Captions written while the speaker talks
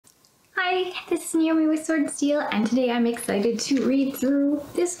Hi, this is Naomi with Sword and Steel, and today I'm excited to read through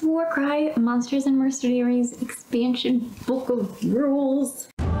this Warcry Monsters and Mercenaries expansion book of rules.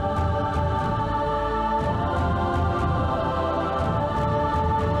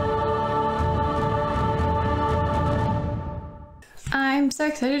 I'm so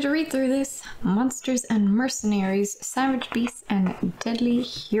excited to read through this Monsters and Mercenaries, Savage Beasts and Deadly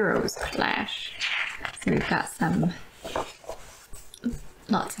Heroes Clash. So we've got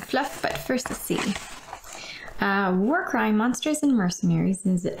lots of fluff, but first let's see. Warcry Monsters and Mercenaries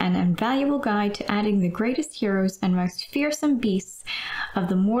is an invaluable guide to adding the greatest heroes and most fearsome beasts of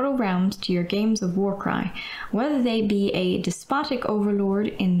the mortal realms to your games of Warcry, whether they be a despotic overlord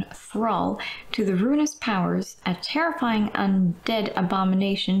in thrall to the ruinous powers, a terrifying undead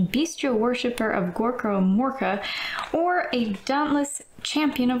abomination, bestial worshipper of Gorko Morka, or a dauntless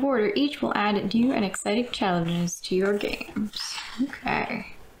champion of order. Each will add new and exciting challenges to your games. Okay.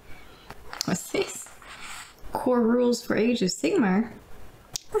 What's this? Core rules for Age of Sigmar.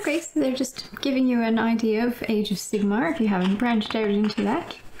 Okay, so they're just giving you an idea of Age of Sigmar if you haven't branched out into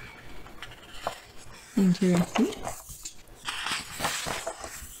that. Interesting.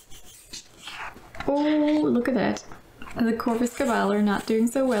 Oh, look at that. The Corvus Cabal are not doing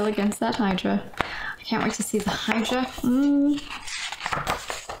so well against that Hydra. I can't wait to see the Hydra.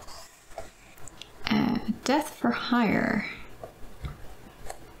 Death for Hire.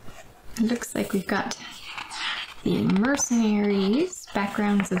 It looks like we've got the mercenaries,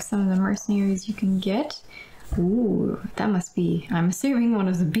 backgrounds of some of the mercenaries you can get. Ooh, that must be, I'm assuming, one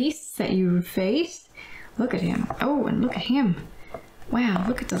of the beasts that you would face. Look at him. Oh, and look at him. Wow,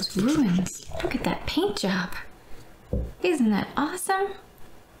 look at those ruins. Look at that paint job. Isn't that awesome?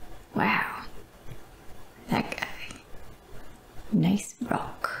 Wow. That guy. Nice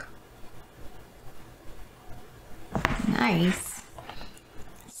rock. Nice.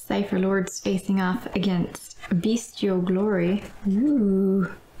 Cypher Lords facing off against Bestial Glory.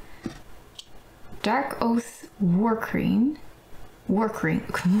 Ooh. Dark Oath Warqueen.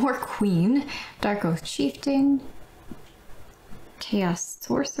 Dark Oath Chieftain. Chaos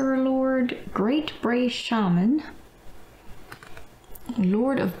Sorcerer Lord. Great Bray Shaman.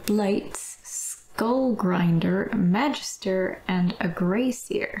 Lord of Blights. Skull Grinder. Magister, and a Grey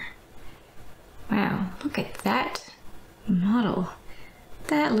Seer. Wow, look at that model.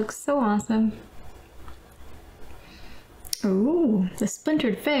 That looks so awesome. Ooh, the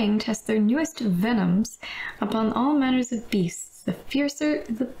Splintered Fang tests their newest venoms upon all manners of beasts. The fiercer,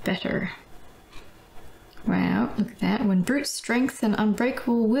 the better. Wow, look at that. When brute strength and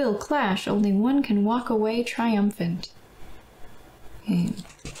unbreakable will clash, only one can walk away triumphant. Okay.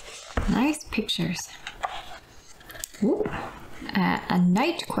 Nice pictures. Ooh. A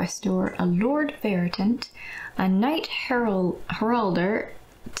Knight Questor, a Lord Veritant, a Knight Heralder,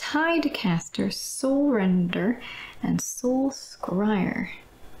 Tidecaster, Soul Render, and Soul Scryer.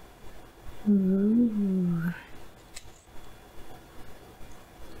 Ooh.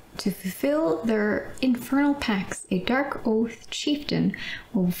 To fulfill their infernal pacts, a Dark Oath Chieftain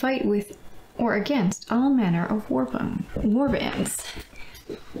will fight with or against all manner of warbands.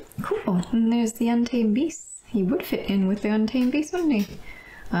 Cool, and there's the Untamed Beasts. He would fit in with the Untamed Beast, wouldn't he?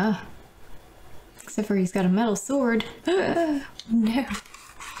 Ah. Except for he's got a metal sword. No.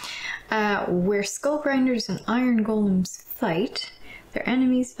 Where Skull Grinders and Iron Golems fight, their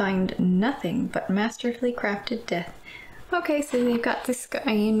enemies find nothing but masterfully crafted death. Okay, so they've got this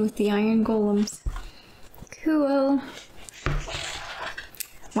guy in with the Iron Golems. Cool.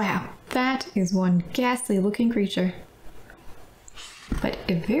 Wow, that is one ghastly looking creature. But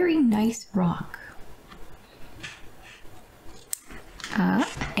a very nice rock.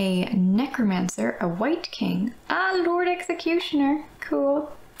 A Necromancer, a White King, a Lord Executioner,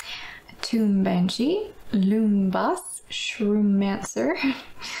 cool. A Tomb Banshee, Loom Boss, Shroomancer,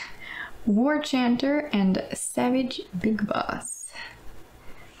 War Chanter, and Savage Big Boss.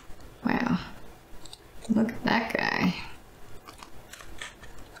 Wow, look at that guy.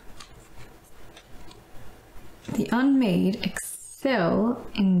 The Unmade excel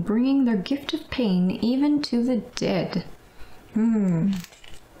in bringing their gift of pain even to the dead.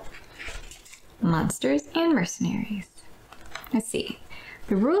 Monsters and Mercenaries. Let's see.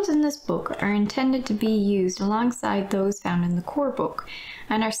 The rules in this book are intended to be used alongside those found in the core book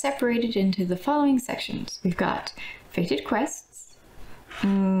and are separated into the following sections. We've got Fated Quests.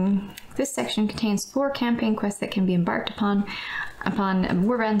 This section contains 4 campaign quests that can be embarked upon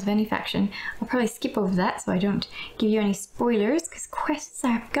warbands of any faction. I'll probably skip over that so I don't give you any spoilers, because quests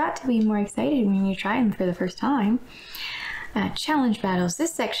have got to be more exciting when you try them for the first time. Challenge battles.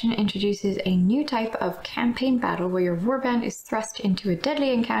 This section introduces a new type of campaign battle where your warband is thrust into a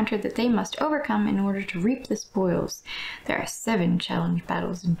deadly encounter that they must overcome in order to reap the spoils. There are 7 challenge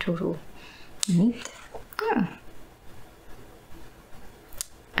battles in total. Neat. Oh.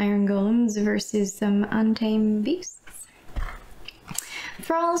 Iron golems versus some untamed beasts.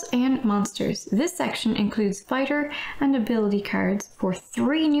 Thralls and monsters. This section includes fighter and ability cards for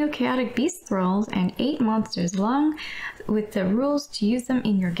 3 new chaotic beast thralls and 8 monsters, along with the rules to use them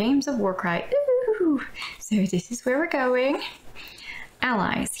in your games of Warcry. Ooh! So this is where we're going.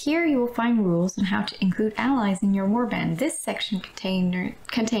 Allies. Here you will find rules on how to include allies in your warband. This section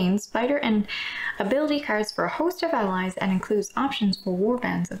contains fighter and ability cards for a host of allies and includes options for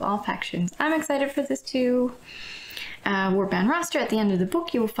warbands of all factions. I'm excited for this too. Warband roster. At the end of the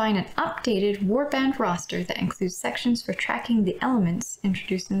book, you will find an updated warband roster that includes sections for tracking the elements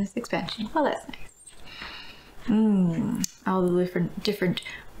introduced in this expansion. Well, that's nice. All the different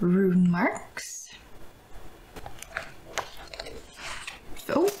rune marks.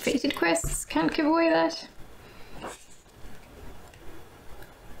 Oh, fated quests. Can't give away that.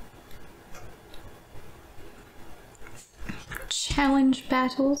 Challenge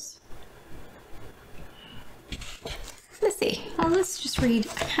battles. Let's see. Well, let's just read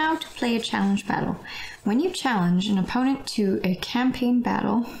how to play a challenge battle. When you challenge an opponent to a campaign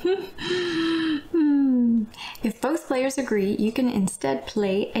battle, if both players agree, you can instead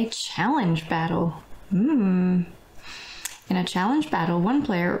play a challenge battle. In a challenge battle, one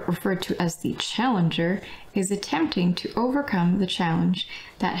player, referred to as the challenger, is attempting to overcome the challenge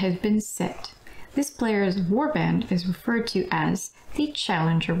that has been set. This player's warband is referred to as the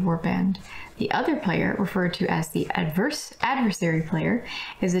challenger warband. The other player, referred to as the adversary player,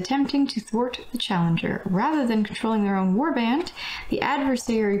 is attempting to thwart the challenger. Rather than controlling their own warband, the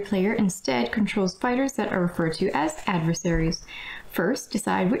adversary player instead controls fighters that are referred to as adversaries. First,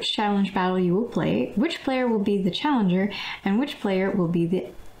 decide which challenge battle you will play, which player will be the challenger, and which player will be the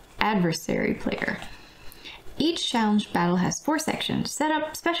adversary player. Each challenge battle has 4 sections: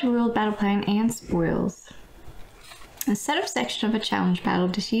 setup, special rule, battle plan, and spoils. The setup section of a challenge battle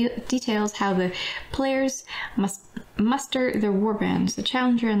details how the players must muster their warbands. The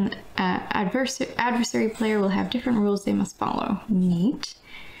challenger and the adversary player will have different rules they must follow. Neat.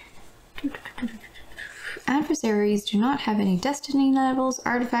 Adversaries do not have any destiny levels,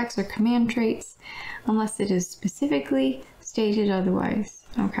 artifacts, or command traits unless it is specifically stated otherwise.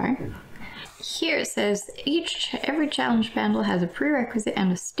 Okay. Here it says every challenge battle has a prerequisite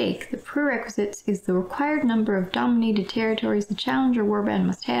and a stake. The prerequisites is the required number of dominated territories the challenger warband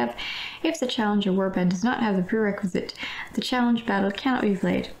must have. If the challenger warband does not have the prerequisite, the challenge battle cannot be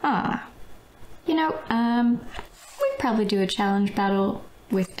played. You know, we'd probably do a challenge battle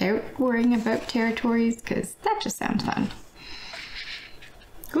without worrying about territories, because that just sounds fun.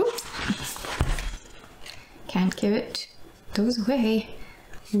 Cool. Can't give it those away.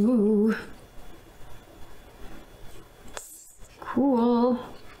 Ooh. Cool.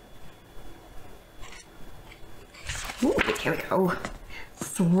 Ooh, here we go.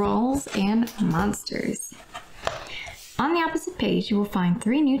 Thralls and monsters. On the opposite page, you will find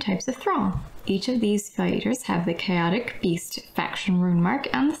 3 new types of thrall. Each of these fighters have the Chaotic Beast faction rune mark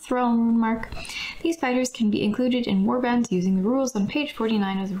and the Thrall rune mark. These fighters can be included in warbands using the rules on page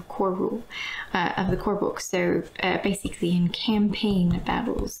 49 of the core book. So basically in campaign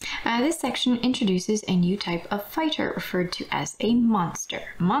battles. This section introduces a new type of fighter referred to as a monster.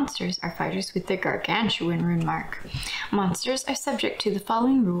 Monsters are fighters with the Gargantuan rune mark. Monsters are subject to the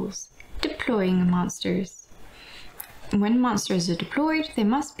following rules. Deploying monsters. When monsters are deployed, they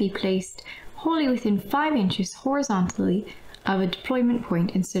must be placed wholly within 5 inches horizontally of a deployment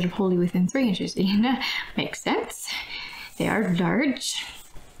point instead of wholly within 3 inches. Makes sense. They are large.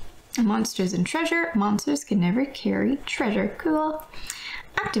 Monsters and treasure. Monsters can never carry treasure. Cool.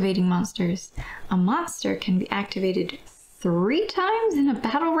 Activating monsters. A monster can be activated 3 times in a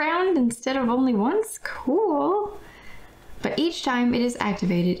battle round instead of only once. Cool. But each time it is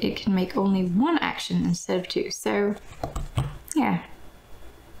activated, it can make only 1 action instead of 2. So, yeah.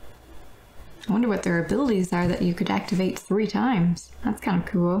 I wonder what their abilities are that you could activate 3 times. That's kind of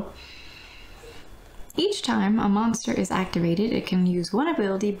cool. Each time a monster is activated, it can use 1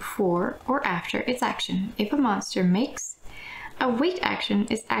 ability before or after its action. If a monster makes a wait action,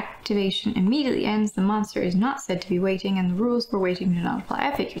 its activation immediately ends. The monster is not said to be waiting, and the rules for waiting do not apply.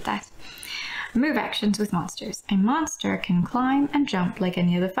 I figured that. Move actions with monsters. A monster can climb and jump like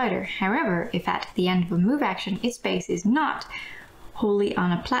any other fighter. However, if at the end of a move action its base is not wholly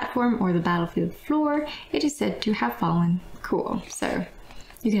on a platform or the battlefield floor, it is said to have fallen. Cool. So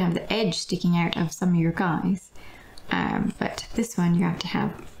you can have the edge sticking out of some of your guys, But this one you have to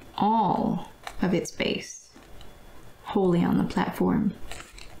have all of its base wholly on the platform.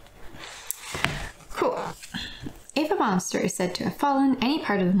 Cool. If a monster is said to have fallen, any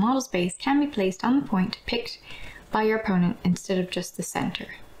part of the model's base can be placed on the point picked by your opponent instead of just the center.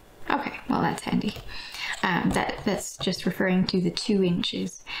 Okay, well that's handy. That's just referring to the 2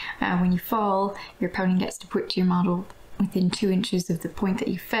 inches. When you fall, your opponent gets to put your model within 2 inches of the point that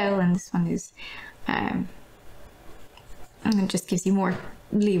you fell, and this one is, and it just gives you more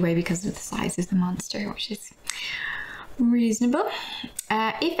leeway because of the size of the monster, which is reasonable.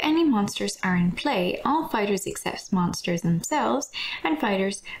 If any monsters are in play, all fighters except monsters themselves and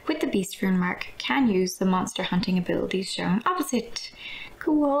fighters with the beast rune mark can use the monster hunting abilities shown opposite.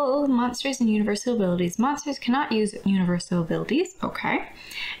 Cool. Monsters and universal abilities. Monsters cannot use universal abilities. Okay.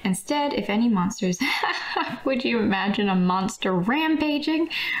 Instead, if any monsters... Would you imagine a monster rampaging?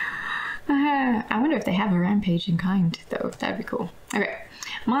 I wonder if they have a rampaging kind, though. That'd be cool. Okay.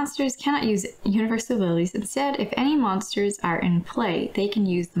 Monsters cannot use universal abilities. Instead, if any monsters are in play, they can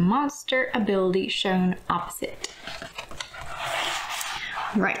use the monster ability shown opposite.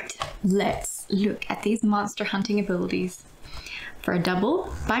 Right. Let's look at these monster hunting abilities. For a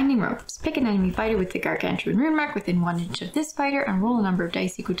double, binding ropes. Pick an enemy fighter with the gargantuan rune mark within 1 inch of this fighter and roll a number of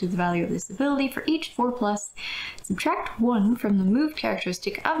dice equal to the value of this ability. For each 4+, subtract 1 from the move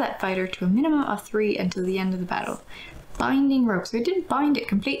characteristic of that fighter to a minimum of 3 until the end of the battle. Binding ropes. We didn't bind it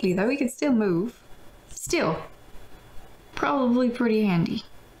completely though, we can still move. Still, probably pretty handy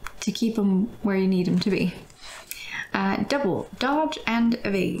to keep them where you need them to be. Double, dodge and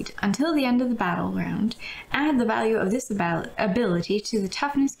evade. Until the end of the battle round, add the value of this ability to the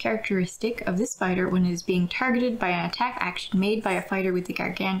toughness characteristic of this fighter when it is being targeted by an attack action made by a fighter with the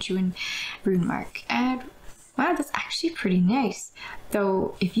gargantuan rune mark. Wow, that's actually pretty nice.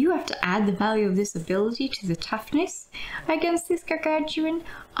 Though, if you have to add the value of this ability to the toughness against this gargantuan,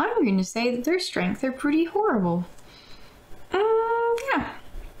 I'm going to say that their strength are pretty horrible. Yeah.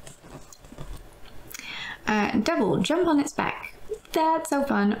 Double, jump on its back. That's so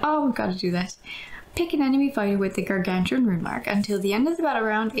fun. Oh, we've got to do that. Pick an enemy fighter with the gargantuan rune mark. Until the end of the battle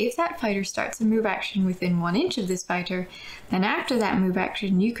round, if that fighter starts a move action within 1 inch of this fighter, then after that move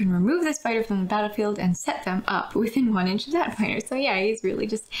action, you can remove this fighter from the battlefield and set them up within 1 inch of that fighter. So yeah, he's really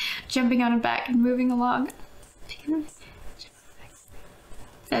just jumping on his back and moving along.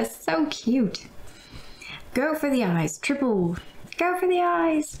 That's so cute. Go for the eyes. Triple. Go for the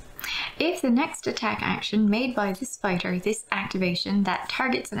eyes. If the next attack action made by this fighter, this activation that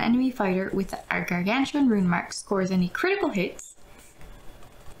targets an enemy fighter with a gargantuan rune mark scores any critical hits,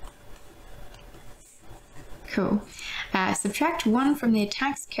 cool. Subtract 1 from the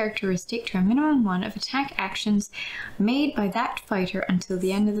attack's characteristic to a minimum 1 of attack actions made by that fighter until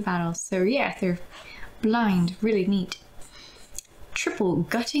the end of the battle. So yeah, they're blind, really neat. Triple,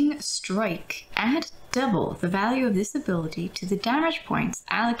 gutting strike. Add double the value of this ability to the damage points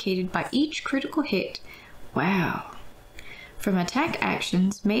allocated by each critical hit. Wow. From attack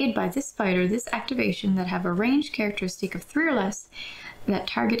actions made by this fighter, this activation that have a range characteristic of 3 or less that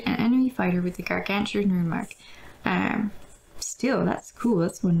target an enemy fighter with the gargantuan rune mark. Still, that's cool.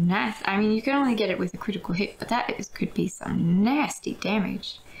 That's one nasty. I mean, you can only get it with a critical hit, but that could be some nasty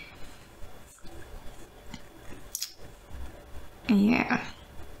damage. Yeah.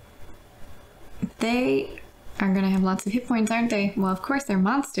 They are going to have lots of hit points, aren't they? Well, of course, they're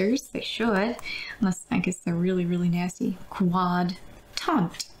monsters. They should. Unless, I guess, they're really, really nasty. Quad.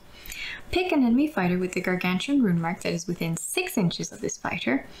 Taunt. Pick an enemy fighter with the gargantuan rune mark that is within 6 inches of this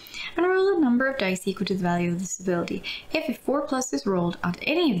fighter, and roll a number of dice equal to the value of this ability. If a 4+ is rolled onto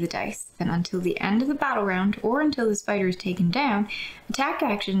any of the dice, then until the end of the battle round, or until this fighter is taken down, attack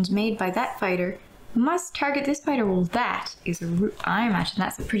actions made by that fighter must target this fighter. Well, that is I imagine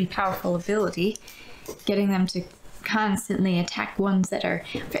that's a pretty powerful ability. Getting them to constantly attack ones that are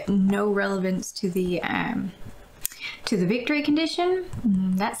no relevance to the victory condition.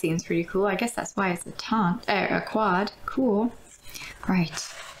 That seems pretty cool. I guess that's why it's a quad. Cool. Right.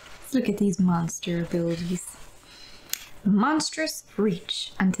 Let's look at these monster abilities. Monstrous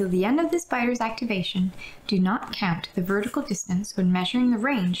Reach. Until the end of this fighter's activation, do not count the vertical distance when measuring the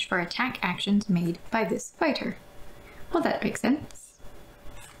range for attack actions made by this fighter. Well, that makes sense.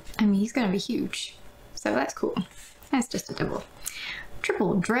 I mean, he's going to be huge, so that's cool. That's just a double.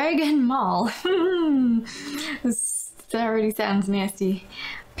 Triple, Dragon Maul. That already sounds nasty.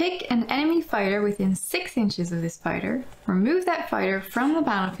 Pick an enemy fighter within 6 inches of this fighter, remove that fighter from the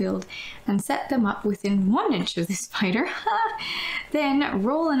battlefield, and set them up within 1 inch of this fighter. Then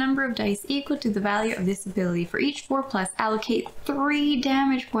roll a number of dice equal to the value of this ability. For each 4+, allocate 3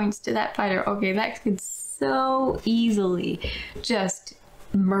 damage points to that fighter. Okay, that could so easily just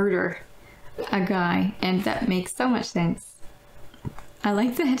murder a guy, and that makes so much sense. I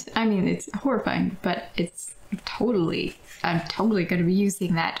like that. I mean, it's horrifying, but it's totally, I'm totally going to be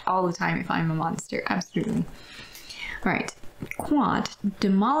using that all the time if I'm a monster. Absolutely. All right. Quad,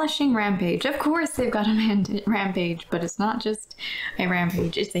 demolishing rampage. Of course they've got a rampage, but it's not just a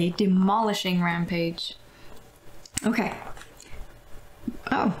rampage, it's a demolishing rampage. Okay.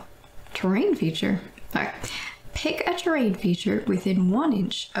 Oh, terrain feature. Alright. Pick a terrain feature within 1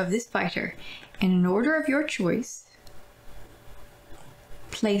 inch of this fighter. In an order of your choice,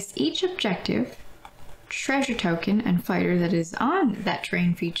 place each objective, treasure token, and fighter that is on that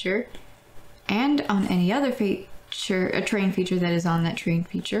terrain feature, and on any other a terrain feature that is on that terrain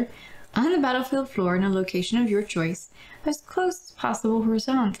feature, on the battlefield floor in a location of your choice, as close as possible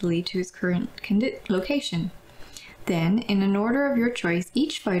horizontally to its current location. Then, in an order of your choice,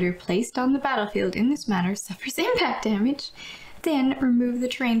 each fighter placed on the battlefield in this manner suffers impact damage. Then, remove the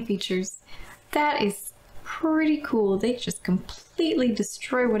terrain features. That is pretty cool. They just completely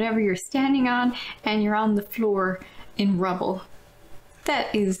destroy whatever you're standing on, and you're on the floor in rubble.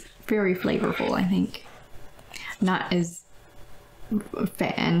 That is very flavorful, I think. Not as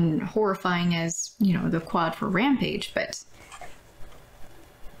horrifying as, you know, the quad for Rampage, but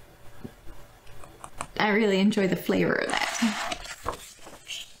I really enjoy the flavor of that.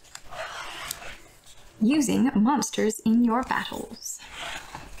 Using monsters in your battles.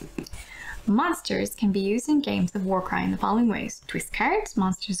 Monsters can be used in games of Warcry in the following ways. Twist cards,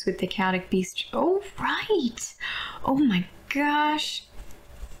 monsters with the chaotic beast. Oh, right! Oh my gosh!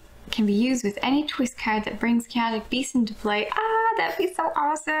 Can be used with any twist card that brings chaotic beast into play. Ah, that'd be so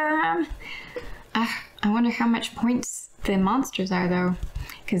awesome! I wonder how much points the monsters are though,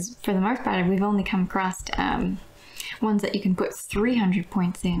 because for the most part we've only come across ones that you can put 300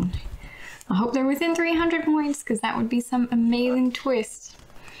 points in. I hope they're within 300 points, because that would be some amazing twist.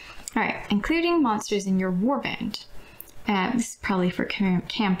 Alright, including monsters in your warband. This is probably for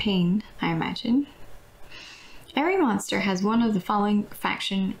campaign, I imagine. Every monster has one of the following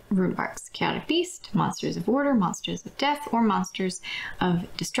faction rune marks: Chaotic Beast, Monsters of Order, Monsters of Death, or Monsters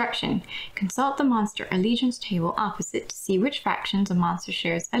of Destruction. Consult the monster allegiance table opposite to see which factions a monster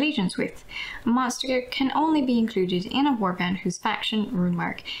shares allegiance with. A monster can only be included in a warband whose faction rune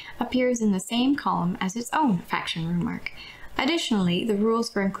mark appears in the same column as its own faction rune mark. Additionally, the rules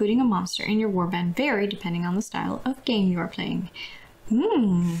for including a monster in your warband vary depending on the style of game you are playing.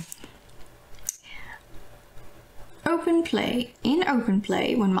 Open play. In open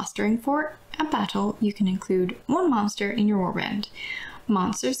play, when mustering for a battle, you can include one monster in your warband.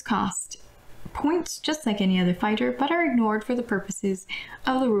 Monsters cost points just like any other fighter, but are ignored for the purposes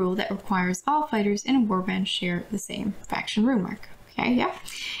of the rule that requires all fighters in a warband share the same faction rune mark. Okay, yeah.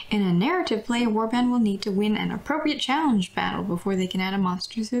 In a narrative play, a warband will need to win an appropriate challenge battle before they can add a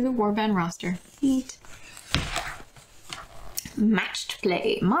monster to the warband roster. Neat. Matched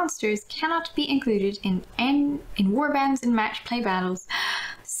play. Monsters cannot be included in warbands and match play battles.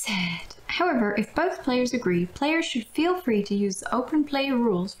 Sad. However, if both players agree, players should feel free to use the open play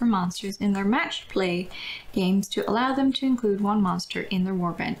rules for monsters in their matched play games to allow them to include one monster in their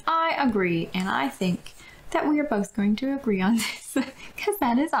warband. I agree, and I think that we are both going to agree on this, because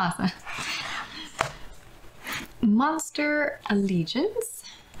that is awesome. Monster allegiance.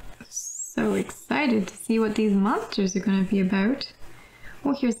 So excited to see what these monsters are going to be about.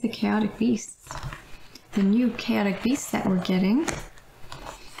 Oh, here's the chaotic beasts. The new chaotic beasts that we're getting.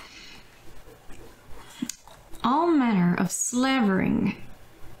 All manner of slavering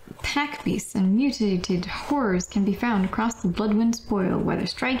pack beasts and mutated horrors can be found across the Bloodwind spoil. Whether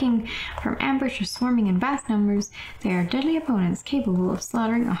striking from ambush or swarming in vast numbers, they are deadly opponents capable of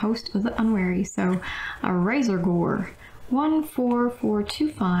slaughtering a host of the unwary. So, a Razor Gore.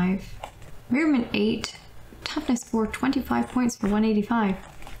 14425. Movement 8. Toughness 4. 25 points for 185.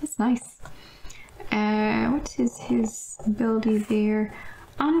 That's nice. What is his ability there?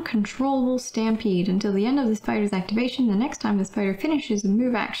 Uncontrollable Stampede. Until the end of this fighter's activation, the next time this fighter finishes a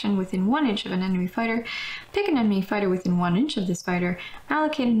move action within 1 inch of an enemy fighter, pick an enemy fighter within 1 inch of this fighter,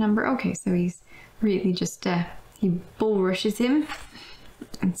 allocate a number. Okay, so he's really just, he bull rushes him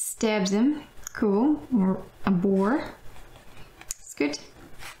and stabs him. Cool. Or a boar. It's good.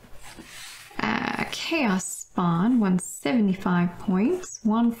 Chaos Spawn, 175 points.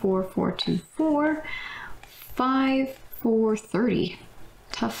 14424. 5430.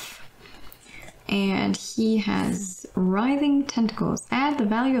 Tough. And he has Writhing Tentacles. Add the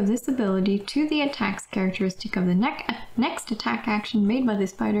value of this ability to the attack's characteristic of the next attack action made by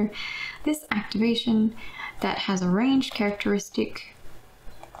this fighter. This activation that has a ranged characteristic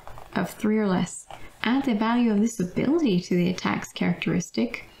of 3 or less. Add the value of this ability to the attack's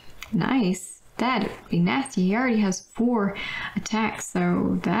characteristic. Nice. That'd be nasty. He already has 4 attacks,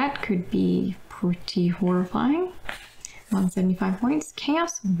 so that could be pretty horrifying. 175 points.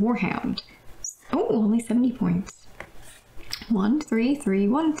 Chaos Warhound. Oh, only 70 points. 1, 3, 3,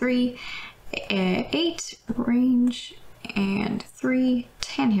 1, 3, 8 range, and 3,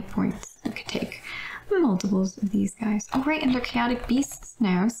 10 hit points. I could take multiples of these guys. Oh, right, and they're chaotic beasts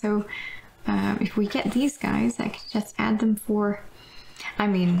now, so if we get these guys, I could just add them for... I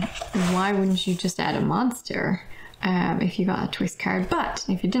mean, why wouldn't you just add a monster if you got a twist card? But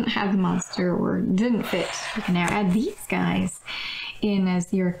if you didn't have the monster or didn't fit, you can now add these guys in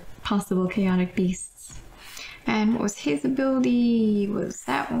as your possible chaotic beasts. And what was his ability? Was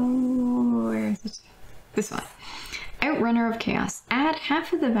that one? Where is it? This one. Outrunner of Chaos. Add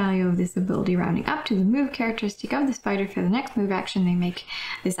half of the value of this ability rounding up to the move characteristic of this fighter for the next move action they make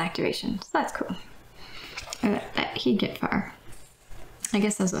this activation. So that's cool. He'd get far. I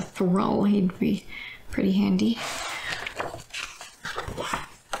guess as a thrall he'd be pretty handy.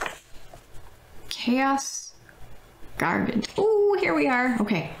 Chaos Gargant. Oh, here we are.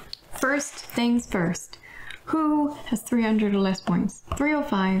 Okay, first things first. Who has 300 or less points?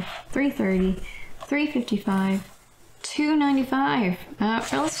 305, 330, 355, 295.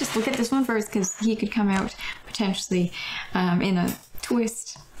 Well, let's just look at this one first because he could come out potentially in a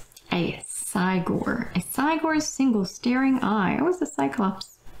twist. A Cygor. A Cygor's single staring eye. Oh, it's a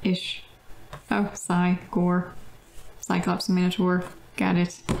Cyclops-ish. Oh, Cygor. Cyclops Minotaur. Got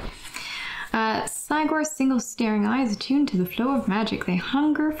it. Cygor's single staring eye is attuned to the flow of magic. They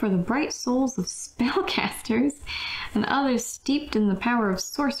hunger for the bright souls of spellcasters and others steeped in the power of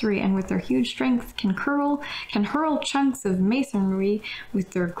sorcery, and with their huge strength can hurl chunks of masonry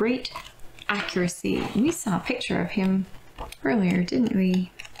with their great accuracy. We saw a picture of him earlier, didn't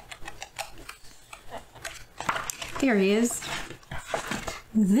we? There he is.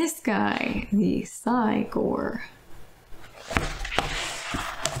 This guy, the Cygor.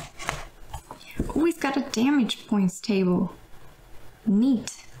 Oh, he's got a damage points table.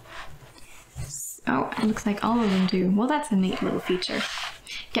 Neat. Oh, it looks like all of them do. Well, that's a neat little feature.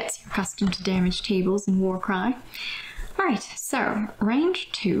 Gets you accustomed to damage tables in Warcry. Alright, so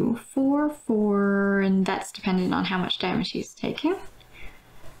range 2, 4, 4, and that's dependent on how much damage he's taking.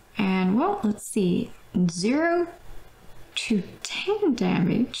 And well, let's see. 0 to 10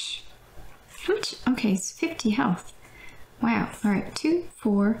 damage. How much? Okay, it's 50 health. Wow. Alright, 2,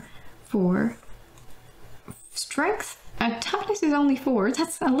 4, 4. Strength? Toughness is only 4.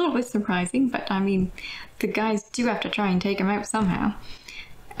 That's a little bit surprising, but I mean, the guys do have to try and take him out somehow.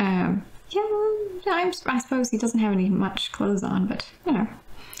 Yeah, I suppose he doesn't have any much clothes on, but you know.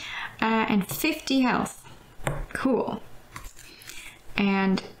 And 50 health. Cool.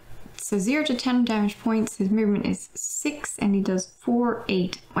 And so 0 to 10 damage points, his movement is 6, and he does 4,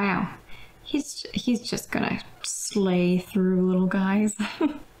 8. Wow. He's just gonna slay through little guys.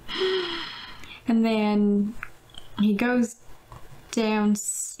 And then he goes down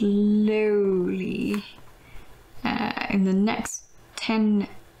slowly. In the next 10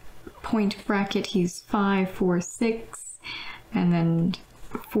 point bracket, he's 5, 4, 6, and then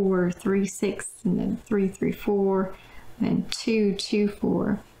 4, 3, 6, and then 3, 3, 4, and then 2, 2,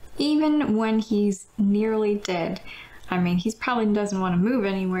 4. Even when he's nearly dead, I mean, he probably doesn't want to move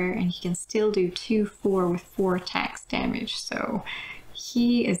anywhere, and he can still do 2, 4 with 4 attacks damage. So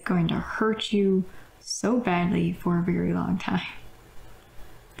he is going to hurt you so badly for a very long time.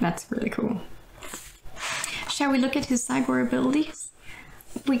 That's really cool. Shall we look at his Cygor abilities?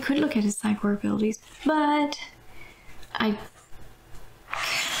 We could look at his Cygor abilities, but I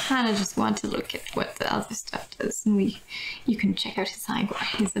kind of just want to look at what the other stuff does, and you can check out his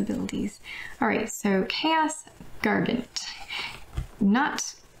Cygor, his abilities. Alright, so Chaos Gargant.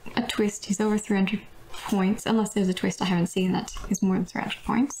 Not a twist, he's over 300 points, unless there's a twist I haven't seen that is more than 300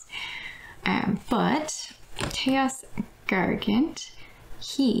 points. But Chaos Gargant,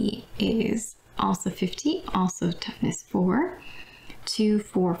 he is also 50, also toughness 4, 2,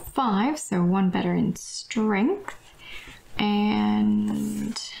 4, 5, so 1 better in strength,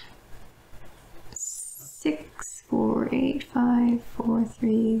 and 6, 4, 8, 5, 4,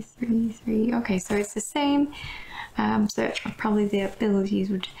 3, 3, 3. Okay, so it's the same. So probably the abilities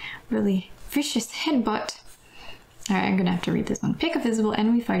would really vicious headbutt. Alright, I'm gonna have to read this one. Pick a visible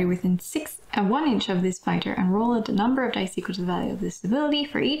enemy fighter within 1 inch of this fighter and roll a number of dice equal to the value of this ability.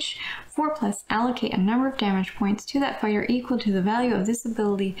 For each 4+, allocate a number of damage points to that fighter equal to the value of this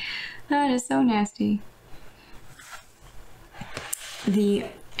ability. That is so nasty.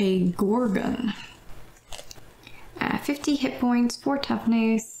 A Gorgon. 50 hit points, 4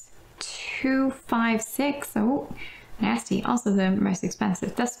 toughness, 2, 5, 6. Oh, nasty. Also the most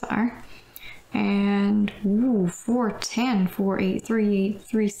expensive thus far. And ooh, 4, 10, 4, 8, 3, 8,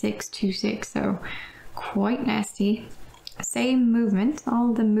 3, 6, 2, 6. So quite nasty. Same movement.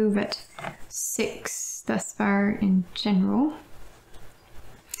 All of them move at 6 thus far in general.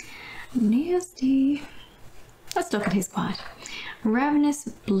 Nasty. Let's look at his quad. Ravenous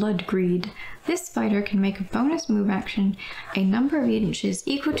Bloodgreed. This fighter can make a bonus move action a number of inches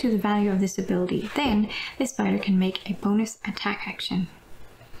equal to the value of this ability. Then, this fighter can make a bonus attack action.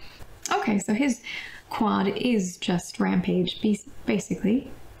 Okay, so his quad is just Rampage,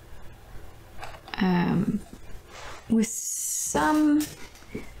 basically. With some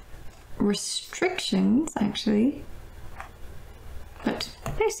restrictions, actually. But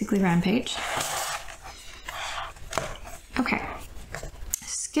basically Rampage. Okay.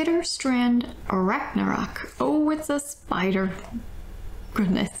 Skitterstrand Ragnarok. Oh, it's a spider.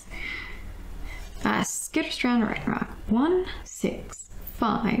 Goodness. Skitterstrand Ragnarok. 1, 6,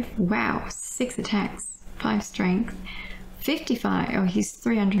 5. Wow, 6 attacks, 5 strength, 55. Oh, he's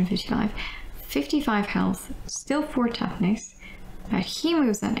 355. 55 health, still 4 toughness. He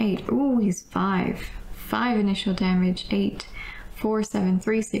moves on 8. Oh, he's 5. 5 initial damage, 8, 4, 7,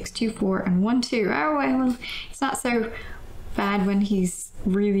 3, 6, 2, 4, and 1, 2. Oh, well, it's not so bad when he's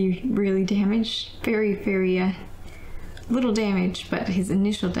really, really damaged. Very, very little damage, but his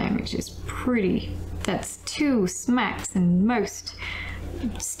initial damage is pretty. That's 2 smacks, and most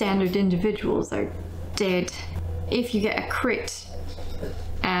standard individuals are dead. If you get a crit,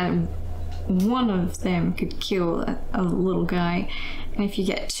 and one of them could kill a little guy, and if you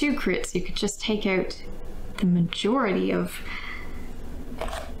get 2 crits, you could just take out the majority of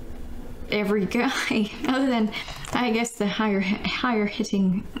every guy, other than, I guess, the higher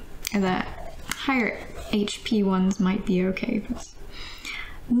hitting, the higher HP ones might be okay. But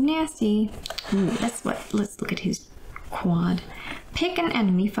nasty. Ooh, let's look at his quad. Pick an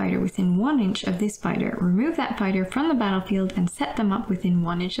enemy fighter within 1 inch of this fighter. Remove that fighter from the battlefield and set them up within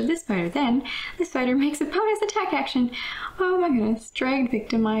 1 inch of this fighter. Then, this fighter makes a bonus attack action. Oh my goodness, dragged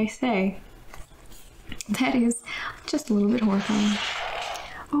victim, I say. That is just a little bit horrifying.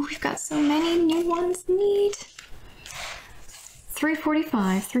 Oh, we've got so many new ones. Neat.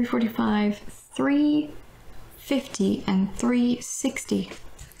 345, 345, 350, and 360.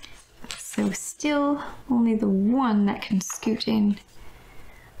 So still only the one that can scoot in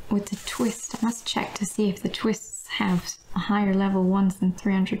with the twist. I must check to see if the twists have a higher level ones than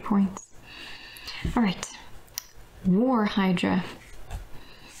 300 points. Alright. War Hydra.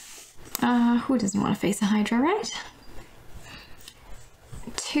 Who doesn't want to face a Hydra, right?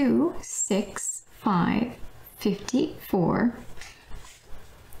 2, 6, 5, 54,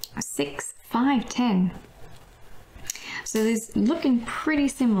 6, 5, 10. So this looking pretty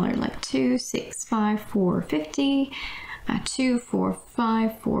similar, like 2, 6, 5, 4, 50, 2, 4,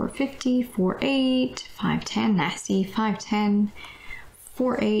 5, 4, 50, 4, 8, 5, 10, nasty, 5, 10,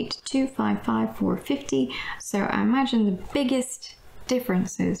 4, 8, 2, 5, 5, 4, 50. So I imagine the biggest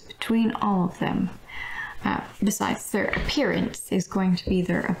differences between all of them, besides their appearance, is going to be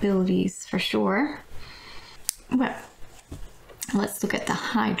their abilities for sure. Well, let's look at the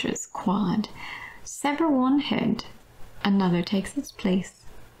Hydra's quad. Sever one head. Another takes its place.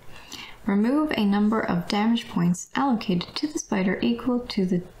 Remove a number of damage points allocated to the spider equal to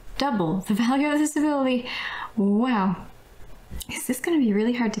the double the value of this ability. Wow. Is this going to be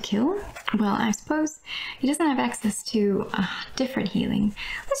really hard to kill? Well, I suppose he doesn't have access to different healing.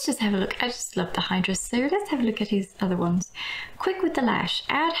 Let's just have a look. I just love the Hydra, so let's have a look at his other ones. Quick with the Lash.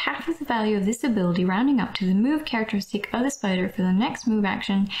 Add half of the value of this ability rounding up to the move characteristic of the spider for the next move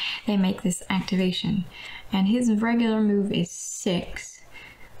action they make this activation. And his regular move is 6,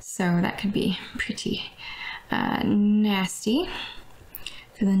 so that could be pretty nasty.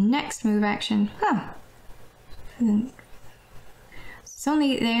 For the next move action, they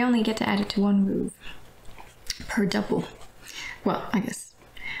only get to add it to 1 move per double. Well, I guess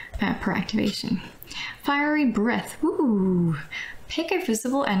per activation. Fiery Breath. Ooh. Pick a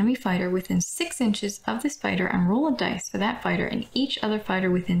visible enemy fighter within 6 inches of this fighter and roll a dice for that fighter and each other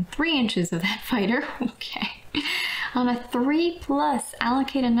fighter within 3 inches of that fighter. Okay. On a 3+,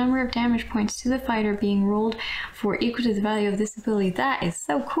 allocate a number of damage points to the fighter being rolled for equal to the value of this ability. That is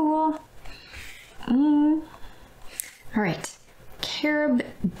so cool. Alright.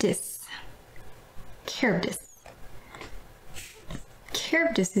 Charybdis.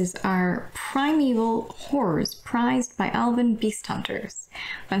 Charybdises are primeval horrors prized by elven beast hunters.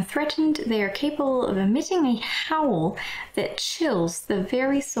 When threatened, they are capable of emitting a howl that chills the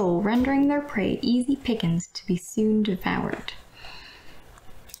very soul, rendering their prey easy pickings to be soon devoured.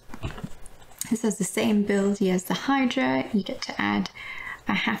 This has the same ability as the Hydra. You get to add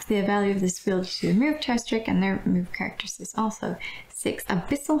half the value of this ability to the move test trick, and their move characteristics also. 6.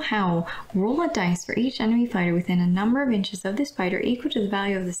 Abyssal Howl. Roll a dice for each enemy fighter within a number of inches of this fighter equal to the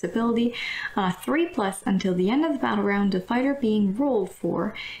value of this ability on a 3+ until the end of the battle round. The fighter being rolled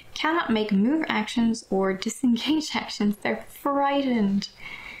for cannot make move actions or disengage actions. They're frightened.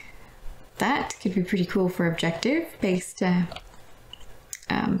 That could be pretty cool for objective-based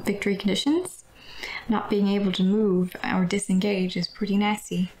victory conditions. Not being able to move or disengage is pretty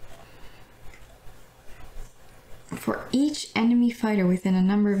nasty. For each enemy fighter within a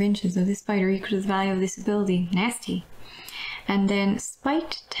number of inches of this fighter equal to the value of this ability. Nasty. And then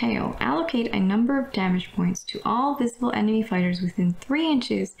Spiked Tail. Allocate a number of damage points to all visible enemy fighters within 3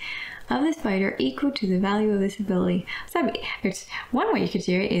 inches of this fighter equal to the value of this ability. So one way you could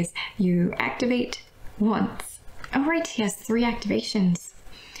do it is you activate once. Oh right, he has 3 activations.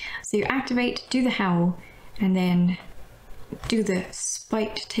 So you activate, do the Howl, and then do the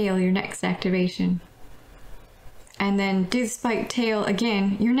Spiked Tail, your next activation. And then do the Spiked Tail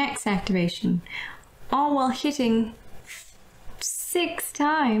again, your next activation. All while hitting 6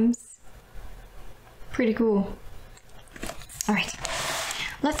 times. Pretty cool. Alright,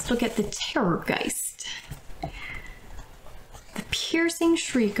 let's look at the Terrorgeist. The piercing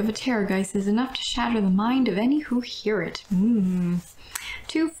shriek of a Terrorgeist is enough to shatter the mind of any who hear it.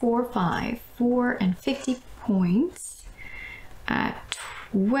 2, 4, 5, 4, and 50 points.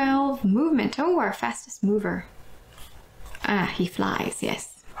 12 movement. Oh, our fastest mover. He flies,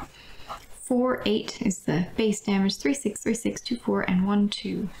 yes. 4, 8 is the base damage. 3, 6, 3, 6, 2, 4, and 1,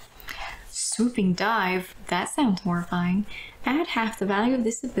 2. Swooping Dive. That sounds horrifying. Add half the value of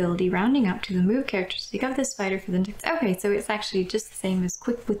this ability, rounding up to the move characteristic of this fighter for the next. Okay, so it's actually just the same as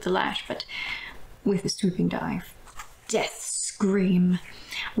Quick with the Lash, but with a Swooping Dive. Death Scream.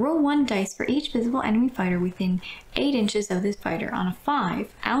 Roll 1 dice for each visible enemy fighter within 8 inches of this fighter. On a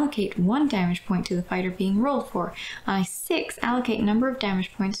 5, allocate 1 damage point to the fighter being rolled for. On a 6, allocate number of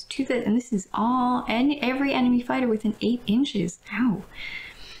damage points to the, and this is every enemy fighter within 8 inches. Ow.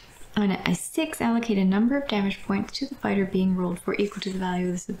 On a 6, allocate a number of damage points to the fighter being rolled for equal to the value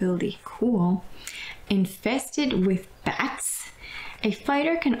of this ability. Cool. Infested with Bats. A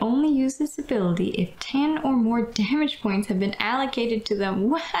fighter can only use this ability if 10 or more damage points have been allocated to them.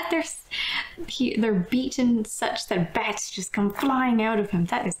 What? They're beaten such that bats just come flying out of him.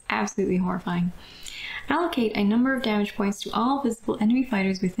 That is absolutely horrifying. Allocate a number of damage points to all visible enemy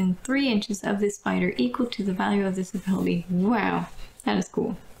fighters within 3 inches of this fighter equal to the value of this ability. Wow, that is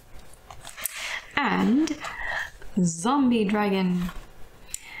cool. And Zombie Dragon.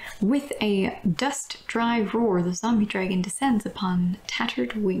 With a dust dry roar, the zombie dragon descends upon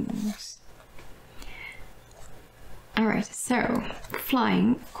tattered wings. Alright, so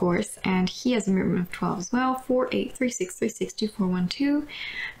flying, of course, and he has a movement of 12 as well. 4, 8, 3, 6, 3, 6, 2, 4, 1, 2.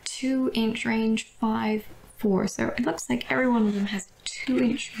 2-inch range, 5, 4. So it looks like every one of them has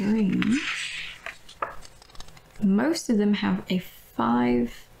 2-inch range. Most of them have a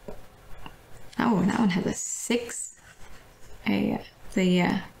 5. Oh, that one has a 6.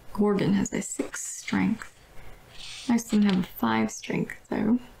 The Gorgon has a 6 strength. Most of them have a 5 strength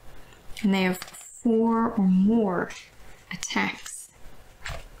though. And they have 4 or more attacks.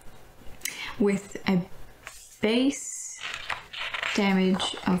 With a base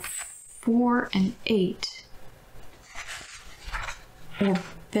damage of 4 and 8 or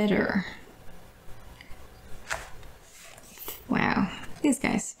better. Wow, these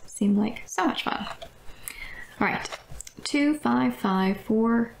guys seem like so much fun. Alright, 2, 5, 5,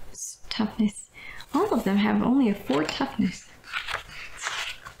 4 toughness. All of them have only a 4 toughness.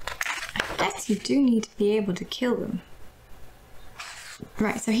 I guess you do need to be able to kill them.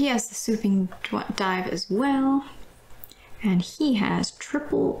 Right, so he has the swooping dive as well. And he has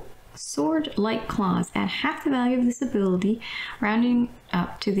triple sword-like claws at half the value of this ability, rounding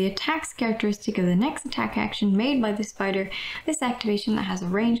up to the attack's characteristic of the next attack action made by this fighter. This activation that has a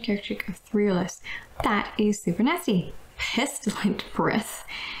range characteristic of 3 or less. That is super nasty. Pestilent Breath.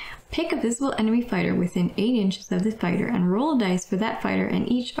 Pick a visible enemy fighter within 8 inches of this fighter and roll a dice for that fighter,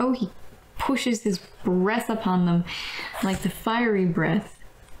 and each, oh, he pushes his breath upon them like the fiery breath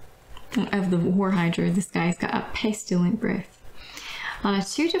of the War Hydra. This guy's got a pestilent breath. On a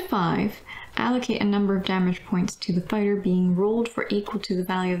 2 to 5, allocate a number of damage points to the fighter being rolled for equal to the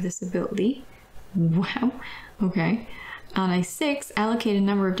value of this ability. Wow, okay. On a 6, allocate a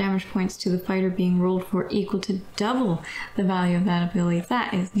number of damage points to the fighter being rolled for equal to double the value of that ability.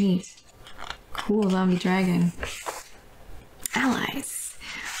 That is neat. Cool zombie dragon. Allies.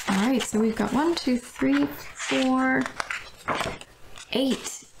 Alright, so we've got 1, 2, 3, 4,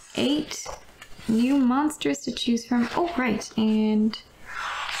 8. 8 new monsters to choose from. Oh, right, and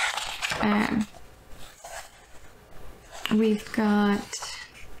we've got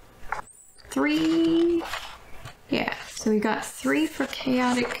 3. Yeah, so we got 3 for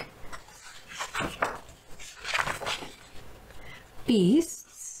chaotic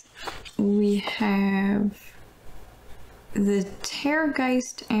beasts. We have the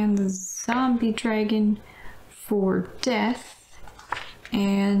Terrorgeist and the Zombie Dragon for death.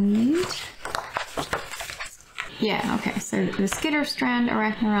 And yeah, okay, so the Skitterstrand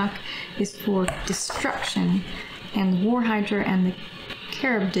Arachnarok is for destruction, and the War Hydra and the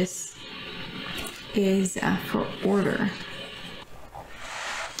Charybdis is for order.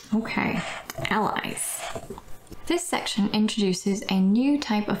 Okay, allies. This section introduces a new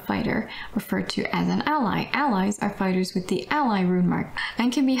type of fighter referred to as an ally. Allies are fighters with the ally rune mark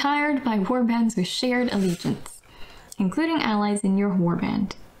and can be hired by warbands with shared allegiance, including allies in your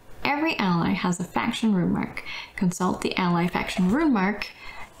warband. Every ally has a faction rune mark. Consult the ally faction rune mark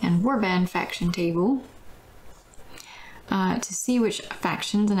and warband faction table to see which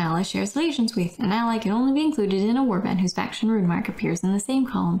factions an ally shares allegiance with. An ally can only be included in a warband whose faction rune mark appears in the same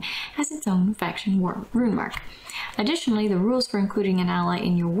column as its own faction rune mark. Additionally, the rules for including an ally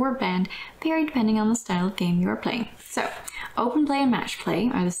in your warband vary depending on the style of game you are playing. So, open play and match play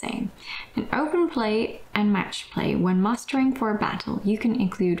are the same. In open play and match play, when mustering for a battle, you can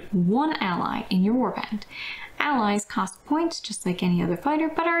include one ally in your warband. Allies cost points just like any other fighter,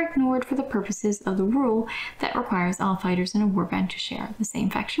 but are ignored for the purposes of the rule that requires all fighters in a warband to share the same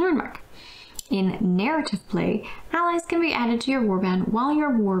faction rune mark. In narrative play, allies can be added to your warband while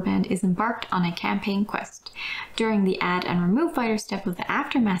your warband is embarked on a campaign quest. During the add and remove fighter step of the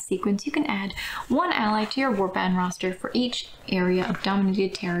aftermath sequence, you can add one ally to your warband roster for each area of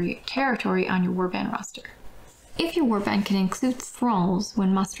dominated territory on your warband roster. If your warband can include thralls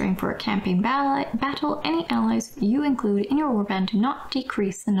when mustering for a campaign battle, any allies you include in your warband do not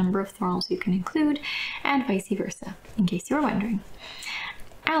decrease the number of thralls you can include, and vice versa, in case you were wondering.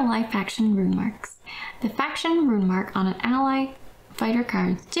 Ally faction rune marks. The faction rune mark on an ally fighter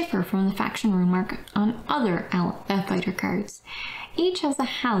cards differ from the faction rune mark on other fighter cards. Each has a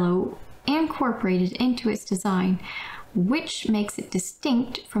halo incorporated into its design, which makes it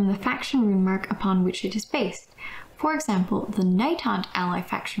distinct from the faction rune mark upon which it is based. For example, the Nighthaunt ally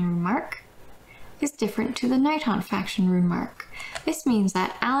faction rune mark is different to the Nighthaunt faction rune mark. This means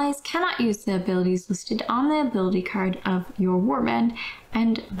that allies cannot use the abilities listed on the ability card of your warband,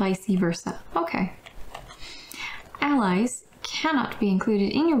 and vice versa. Okay. Allies cannot be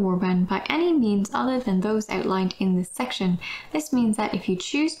included in your warband by any means other than those outlined in this section. This means that if you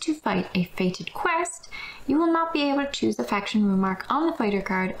choose to fight a fated quest, you will not be able to choose the faction rune mark on the fighter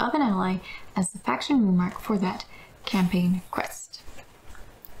card of an ally as the faction rune mark for that campaign quest.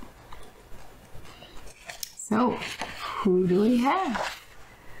 So, who do we have?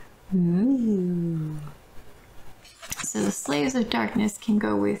 Ooh. So the Slaves of Darkness can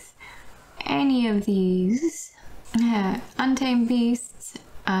go with any of these. Untamed Beasts,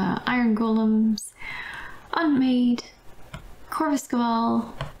 Iron Golems, Unmade, Corvus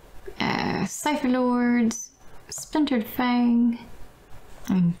Cabal, Cypher Lords, Splintered Fang,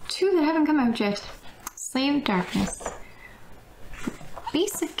 and 2 that haven't come out yet. Slave of Darkness.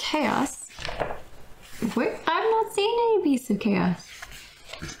 Beasts of Chaos. Wait, I've not seen any Beasts of Chaos.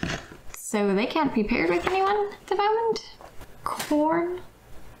 So they can't be paired with anyone at the moment. Khorne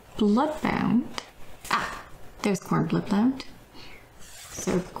Bloodbound. Ah, there's Khorne Bloodbound.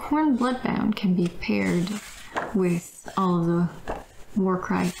 So Khorne Bloodbound can be paired with all of the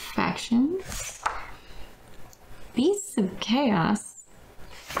Warcry factions. Beasts of Chaos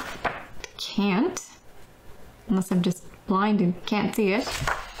can't, unless I'm just blind and can't see it.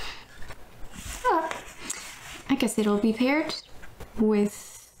 Oh, I guess it'll be paired with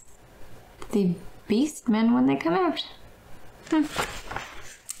the Beastmen when they come out.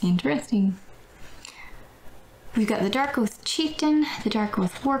 Interesting. We've got the Dark Oath Chieftain, the Dark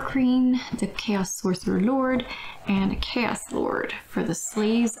Oath War Queen, the Chaos Sorcerer Lord, and a Chaos Lord for the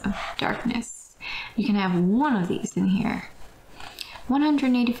Slaves of Darkness. You can have one of these in here.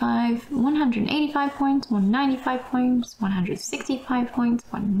 185 points, 195 points, 165 points,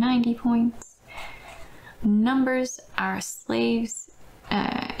 190 points. Numbers are slaves,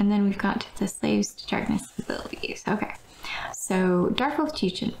 and then we've got the Slaves to Darkness abilities. Okay. So, Dark Oath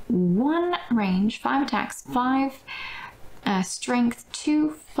Chieftain, 1 range, 5 attacks, 5 strength,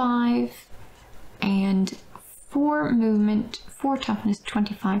 2, 5, and 4 movement, 4 toughness,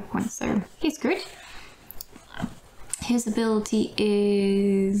 25 points. So, he's good. His ability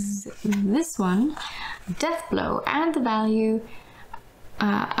is this one, Death Blow. Add the value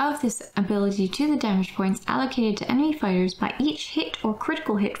of this ability to the damage points allocated to enemy fighters by each hit or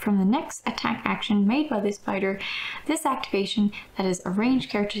critical hit from the next attack action made by this fighter. This activation that is a ranged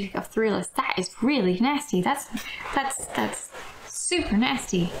characteristic of 3 or less. That is really nasty. That's super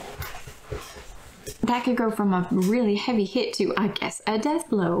nasty. That could go from a really heavy hit to, I guess, a death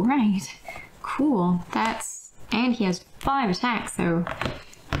blow, right? Cool. And he has 5 attacks, so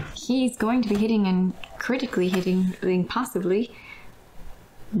he's going to be hitting and critically hitting, possibly.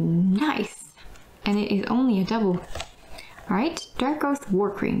 Nice. And it is only a double. Alright, Dark Oath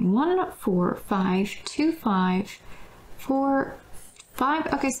Warcry. 1, 4, 5, 2, 5, 4,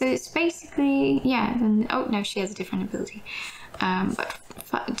 5. Okay, so it's basically, yeah. Oh, no, she has a different ability.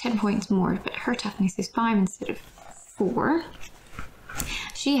 But 10 points more, but her toughness is 5 instead of 4.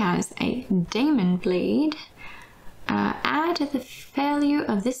 She has a Daemon Blade. Add the value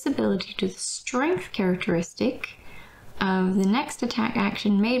of this ability to the strength characteristic of the next attack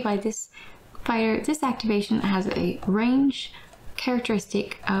action made by this fighter. This activation has a range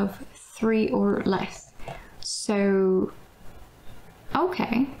characteristic of 3 or less. So,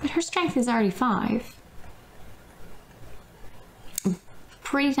 okay, but her strength is already 5.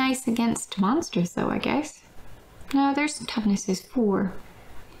 Pretty nice against monsters though, I guess. No, their toughness is 4.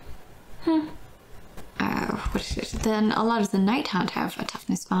 What is it? Then a lot of the Night Hunt have a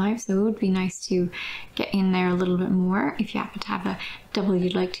toughness 5, so it would be nice to get in there a little bit more if you happen to have a double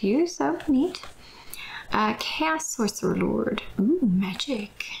you'd like to use, so neat. Chaos Sorcerer Lord. Ooh,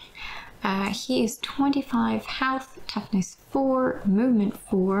 magic. He is 25 health, toughness 4, movement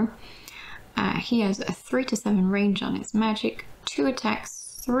 4. He has a 3 to 7 range on his magic, 2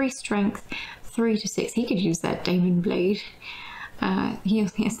 attacks, 3 strength, 3 to 6. He could use that Daemon Blade. He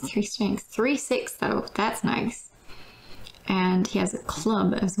only has 3 strength, 3 6 though, that's nice. And he has a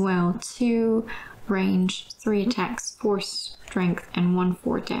club as well, 2 range, 3 attacks, 4 strength, and 1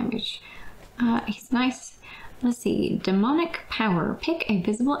 4 damage. He's nice. Let's see, Demonic Power. Pick a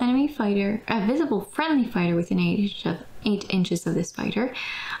visible enemy fighter, a visible friendly fighter within 8 inches of this fighter.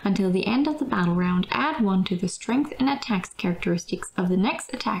 Until the end of the battle round, add 1 to the strength and attacks characteristics of the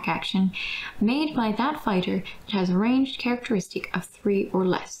next attack action made by that fighter that has a ranged characteristic of 3 or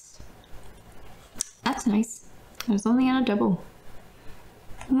less. That's nice. It was only on a double.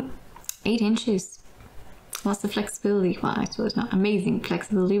 8 inches. Lots of flexibility. Well, I suppose not amazing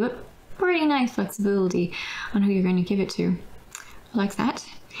flexibility, but pretty nice flexibility on who you're going to give it to. I like that.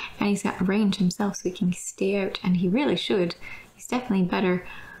 And he's got range himself, so he can stay out, and he really should. He's definitely better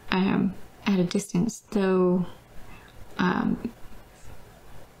at a distance, though. Well,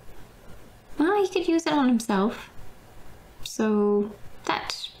 he could use it on himself, so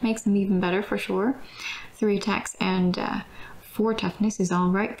that makes him even better for sure. 3 attacks and 4 toughness is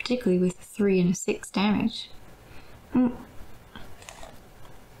alright, particularly with 3 and a 6 damage.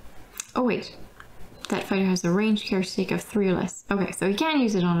 Oh wait, that fighter has a range characteristic of 3 or less. Okay, so he can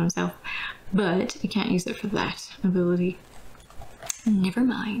use it on himself, but he can't use it for that ability. Never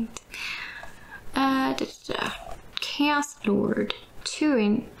mind. Chaos Lord. 2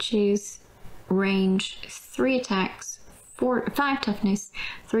 inches range, 3 attacks, 5 toughness,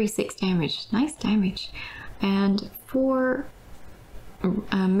 3 6 damage. Nice damage. And 4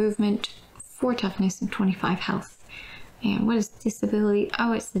 movement, 4 toughness, and 25 health. And what is this ability?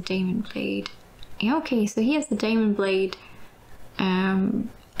 Oh, it's the Daemon Blade. Okay, so he has the Daemon Blade and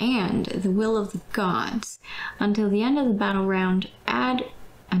the Will of the Gods. Until the end of the battle round, add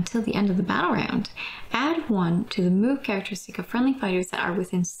 1 to the move characteristic of friendly fighters that are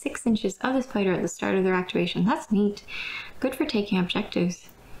within 6 inches of this fighter at the start of their activation. That's neat. Good for taking objectives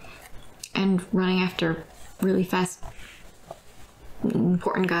and running after really fast,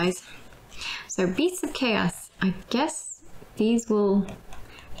 important guys. So Beasts of Chaos, I guess these will,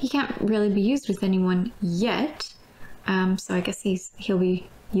 he can't really be used with anyone yet, so I guess he'll be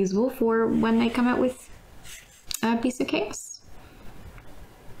usable for when they come out with Beasts of Chaos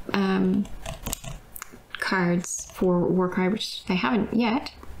cards for Warcry, which they haven't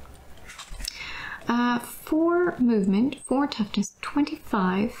yet. 4 movement, 4 toughness,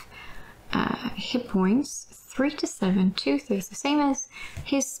 25 hit points, 3 to 7, 2, 3, so same as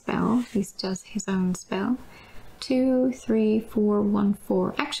his spell. He does his own spell. 2, 3, 4, 1,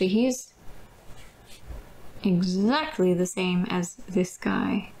 4. Actually, he's exactly the same as this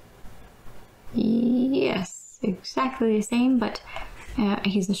guy. Yes, exactly the same, but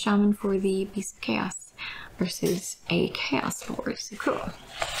he's a shaman for the Beast of Chaos versus a Chaos Lord. So cool.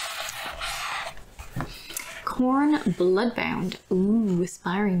 Khorne Bloodbound. Ooh,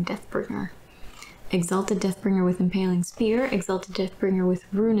 Aspiring Deathbringer. Exalted Deathbringer with Impaling Spear. Exalted Deathbringer with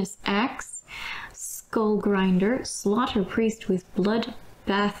Ruinous Axe. Skull Grinder. Slaughter Priest with Blood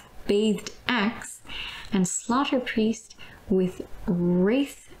bathed axe, and slaughter priest with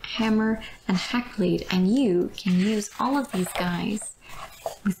wraith hammer and hackblade. And you can use all of these guys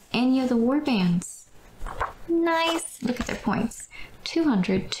with any of the warbands. Nice! Look at their points.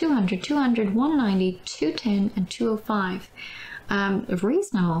 200, 200, 200, 190, 210, and 205.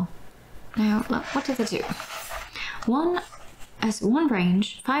 Reasonable. Now, what does it do? One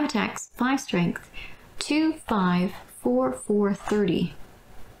range, 5 attacks, 5 strength, 2, 5, 4, 4, 30.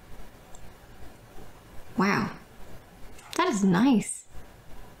 Wow. That is nice.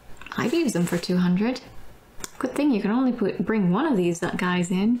 I'd use them for 200. Good thing you can only bring one of these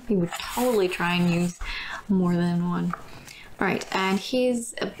guys in. You would totally try and use more than one. Right, and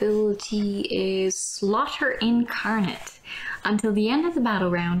his ability is Slaughter Incarnate. Until the end of the battle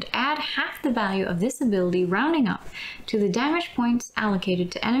round, add half the value of this ability, rounding up, to the damage points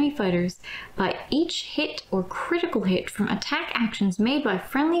allocated to enemy fighters by each hit or critical hit from attack actions made by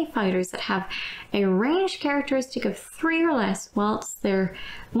friendly fighters that have a range characteristic of 3 or less whilst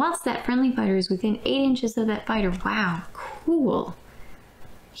that friendly fighter is within 8 inches of that fighter. Wow, cool.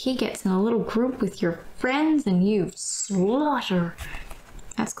 He gets in a little group with your friends and you slaughter.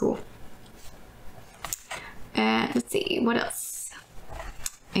 That's cool. Let's see, what else?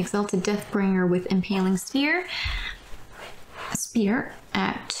 Exalted Deathbringer with Impaling Spear. Spear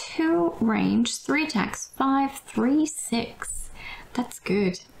at 2 range, 3 attacks, 5, 3, 6. That's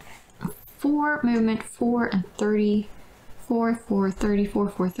good. 4 movement, 4 and 30. 4, 4, 30, 4,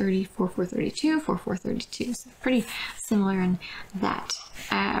 4, 30, 4, 4, 32, 4, 4, 32. So pretty similar in that.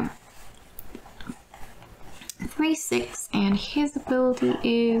 3, 6, and his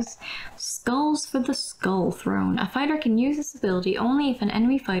ability is Skulls for the Skull Throne. A fighter can use this ability only if an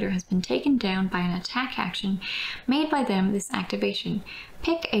enemy fighter has been taken down by an attack action made by them this activation.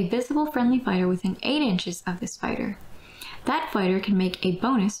 Pick a visible friendly fighter within 8 inches of this fighter. That fighter can make a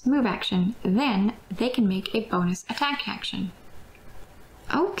bonus move action, then they can make a bonus attack action.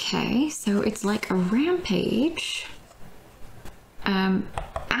 Okay, so it's like a rampage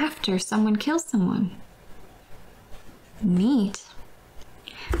after someone kills someone. Neat.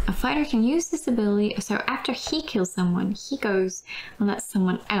 A fighter can use this ability, so after he kills someone, he goes and lets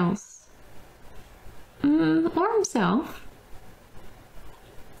someone else, or himself,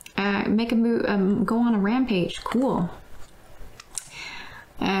 make a move, go on a rampage. Cool.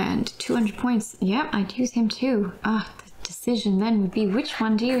 And 200 points. Yep, I'd use him too. The decision then would be, which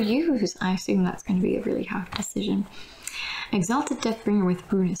one do you use? I assume that's going to be a really hard decision. Exalted Deathbringer with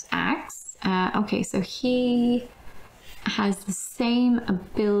Brunus Axe. Okay, so he has the same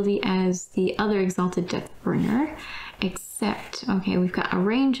ability as the other Exalted Deathbringer, except, okay, we've got a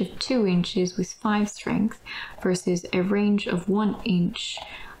range of 2 inches with 5 strength versus a range of 1 inch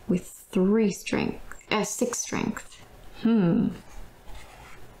with 6 strength.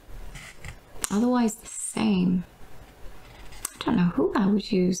 Otherwise the same. I don't know who I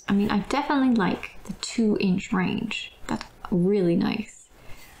would use. I mean, I definitely like the 2-inch range. That's really nice.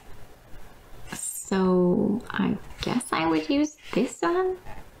 So I guess I would use this one.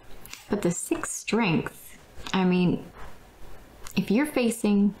 But the 6 strength, I mean, if you're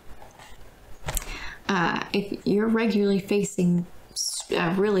facing, if you're regularly facing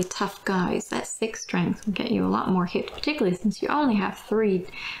really tough guys, that 6 strength will get you a lot more hit, particularly since you only have 3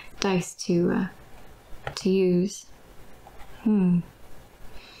 dice to use.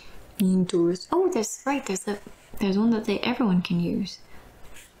 Indoors. Oh, there's one that everyone can use.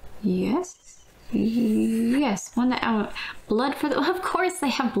 Yes, one that blood for the. Of course, they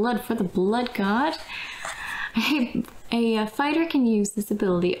have blood for the blood god. A fighter can use this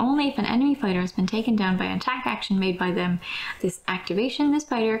ability only if an enemy fighter has been taken down by an attack action made by them. This activation, this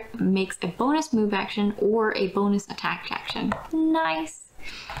fighter makes a bonus move action or a bonus attack action. Nice.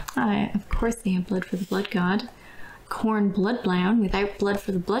 Of course they have blood for the blood god. Khorne Bloodbound without blood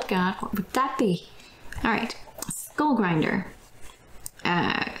for the blood god. What would that be? Alright, Skull Grinder.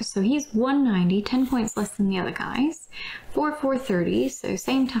 So he's 190, 10 points less than the other guys. 4, 4, 30, so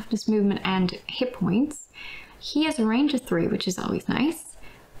same toughness, movement, and hit points. He has a range of 3, which is always nice.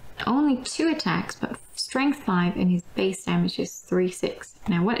 Only 2 attacks, but strength 5, and his base damage is 3, 6.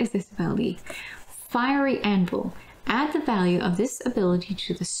 Now what is this ability? Fiery Anvil. Add the value of this ability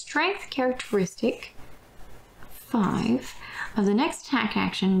to the strength characteristic 5 of the next attack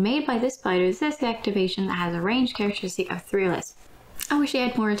action made by this fighter. This activation that has a range characteristic of 3 or less. I wish he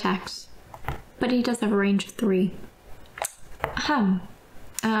had more attacks, but he does have a range of 3.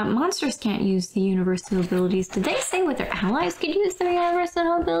 Monsters can't use the universal abilities. Did they say what their allies could use their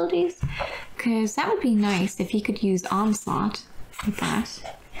universal abilities? Because that would be nice if he could use Onslaught with that.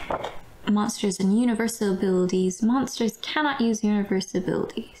 monsters and universal abilities. Monsters cannot use universal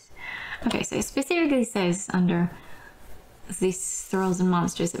abilities. Okay, so it specifically says under these thralls and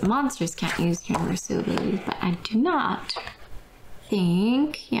monsters that monsters can't use universal abilities, but I do not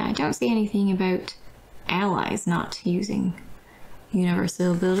think, yeah, I don't see anything about allies not using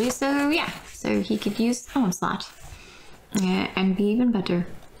universal abilities, so yeah, so he could use Onslaught and be even better.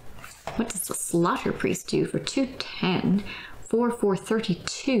 What does the Slaughter Priest do for 210,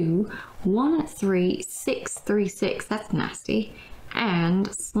 4-4-32, 1-3-6-3-6? That's nasty.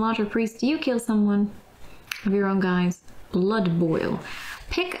 And Slaughter Priest, you kill someone of your own guys. Blood Boil.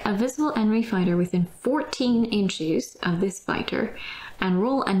 Pick a visible enemy fighter within 14 inches of this fighter and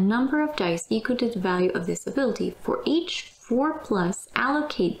roll a number of dice equal to the value of this ability. For each 4+,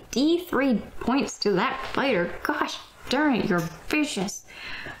 allocate D3 points to that fighter. Gosh darn it, you're vicious.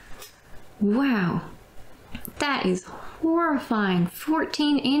 Wow, that is horrifying.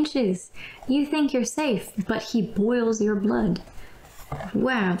 14 inches. You think you're safe, but he boils your blood.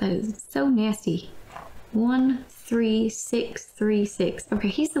 Wow, that is so nasty. 1-3-6-3-6. Okay,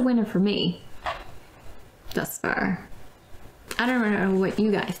 he's the winner for me thus far. I don't know what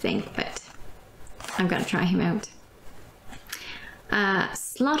you guys think, but I'm gonna try him out.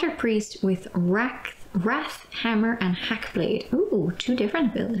 Slaughter Priest with Wrath Hammer and Hackblade. Ooh, 2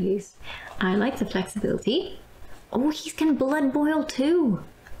 different abilities. I like the flexibility. Oh, he's can blood boil too.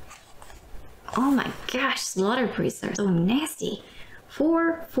 Oh my gosh, Slaughter Priests are so nasty.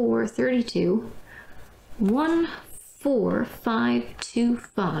 4-4-32,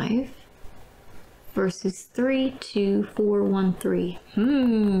 1-4-5-2-5 versus 3-2-4-1-3.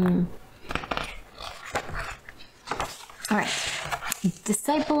 All right,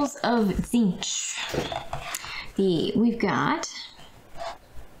 Disciples of Tzeentch. We've got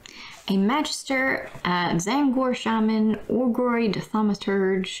a Magister, Zangor Shaman, Orgroid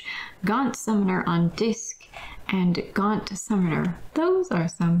Thaumaturge, Gaunt Summoner on disc, and Gaunt Summoner. Those are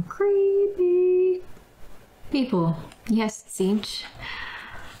some creepy people. Yes, Tzeentch.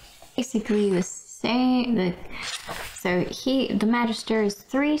 Basically the same. The Magister is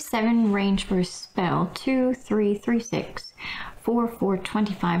 3-7 range for a spell, 2-3-3-6,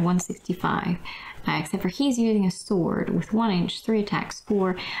 4-4-25, 165. Except for he's using a sword with 1 inch, 3 attacks,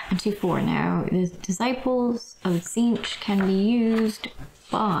 4 and 2-4. Now, the Disciples of Tzeentch can be used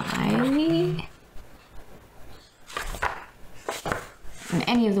by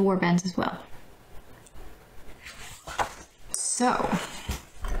any of the warbands as well. So,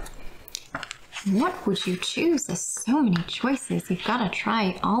 what would you choose? There's so many choices. You've got to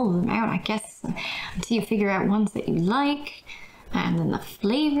try all of them out, I guess, until you figure out ones that you like. And then the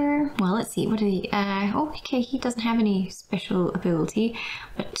flavor, well, let's see, what do they, okay, he doesn't have any special ability,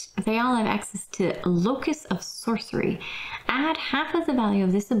 but they all have access to Locus of Sorcery. Add half of the value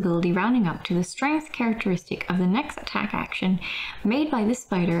of this ability, rounding up to the strength characteristic of the next attack action made by this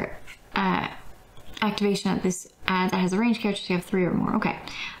fighter, activation at this, that has a range characteristic of 3 or more. Okay,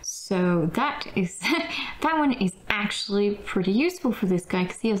 so that is, that one is actually pretty useful for this guy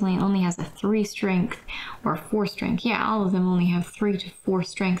because he only has a 3 strength or 4 strength. Yeah, all of them only have 3 to 4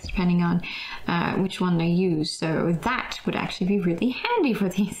 strength depending on which one they use. So that would actually be really handy for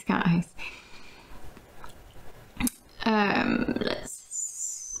these guys.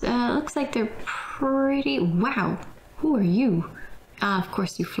 Looks like they're pretty, wow, who are you? Of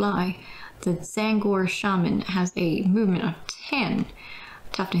course you fly. The Zangor Shaman has a movement of 10,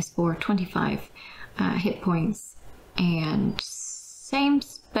 toughness 4, 25 hit points, and same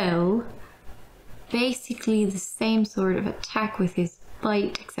spell, basically the same sort of attack with his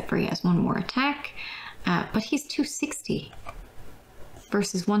bite, except for he has 1 more attack, but he's 260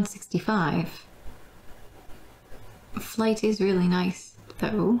 versus 165. Flight is really nice,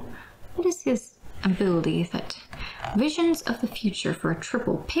 though. What is his ability? That Visions of the Future for a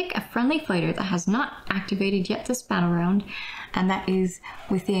triple. Pick a friendly fighter that has not activated yet this battle round, and that is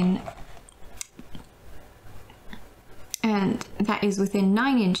within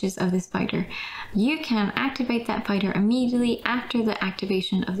 9 inches of this fighter. You can activate that fighter immediately after the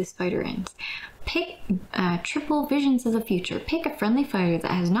activation of this fighter ends. Pick triple Visions of the Future. Pick a friendly fighter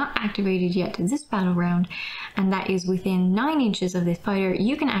that has not activated yet this battle round, and that is within 9 inches of this fighter.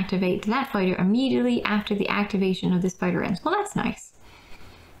 You can activate that fighter immediately after the activation of this fighter ends. Well, that's nice.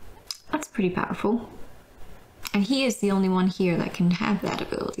 That's pretty powerful. And he is the only one here that can have that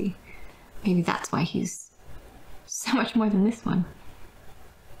ability. Maybe that's why he's so much more than this one.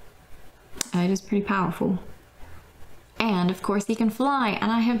 It is pretty powerful. And of course he can fly,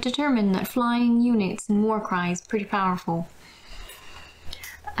 and I have determined that flying units in Warcry is pretty powerful.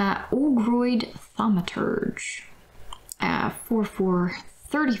 Orgroid Thaumaturge. 4-4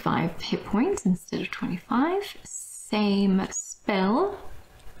 35 hit points instead of 25. Same spell.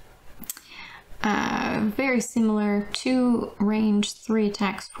 Very similar, 2 range, 3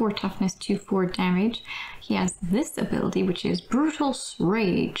 attacks, 4 toughness, 4 damage. He has this ability, which is Brutal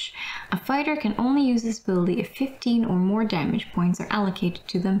Rage. A fighter can only use this ability if 15 or more damage points are allocated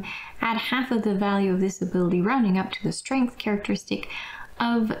to them. Add half of the value of this ability, rounding up to the strength characteristic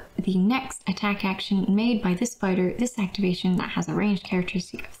of the next attack action made by this fighter. This activation that has a ranged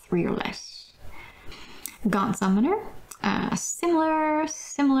characteristic of 3 or less. Gaunt Summoner. Similar,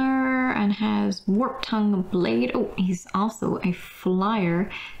 and has Warp Tongue Blade. Oh, he's also a flyer,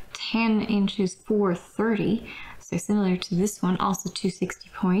 10 inches, 430. So similar to this one, also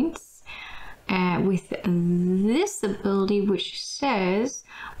 260 points. With this ability, which says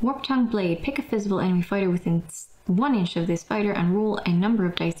Warp Tongue Blade, pick a visible enemy fighter within 1 inch of this fighter and roll a number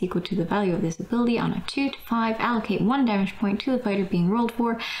of dice equal to the value of this ability. On a 2 to 5, allocate 1 damage point to the fighter being rolled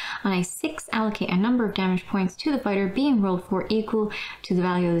for. On a 6, allocate a number of damage points to the fighter being rolled for equal to the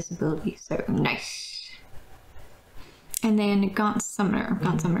value of this ability. So nice. And then Gaunt Summoner.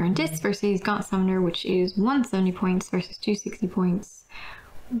 Gaunt Summoner and Disc versus Gaunt Summoner, which is 170 points versus 260 points.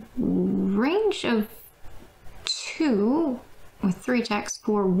 Range of 2. With 3 attacks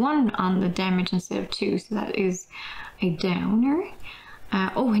for 1 on the damage instead of 2, so that is a downer.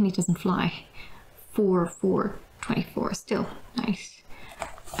 Oh, and he doesn't fly. 4, 24, still nice.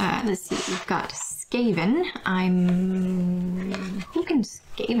 Let's see, we've got Skaven. Who can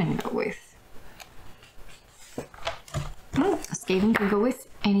Skaven go with? Skaven can go with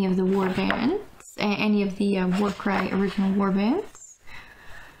any of the war bands, any of the Warcry original war bands.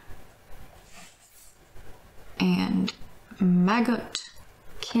 And Maggot,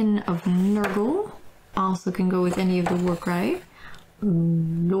 Kin of Nurgle, also can go with any of the Warcry.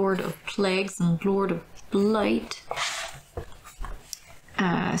 Lord of Plagues and Lord of Blight.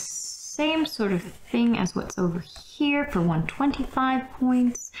 Same sort of thing as what's over here for 125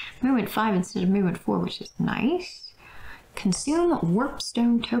 points. Movement 5 instead of movement 4, which is nice. Consume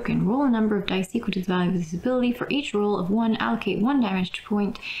Warpstone Token. Roll a number of dice equal to the value of this ability. For each roll of 1, allocate 1 damage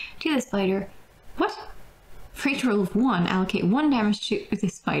point to this fighter. What? For each roll of 1, allocate 1 damage to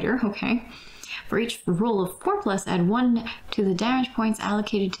this fighter, okay. For each roll of 4+, add 1 to the damage points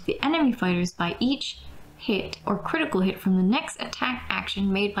allocated to the enemy fighters by each hit or critical hit from the next attack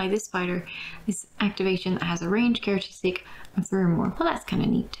action made by this fighter. This activation has a range characteristic of 3 or more. Well, that's kind of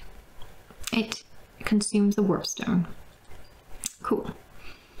neat. It consumes the Warpstone. Cool.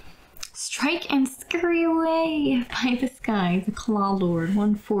 Strike and Scurry Away by this guy, the Claw Lord,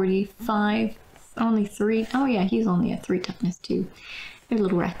 145. Only 3. Oh yeah, he's only at 3 toughness too. They're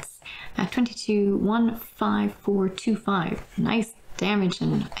little rats. 22, 1, 5, 4, 2, 5. Nice damage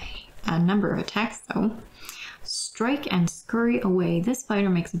and a number of attacks though. Strike and Scurry Away. This fighter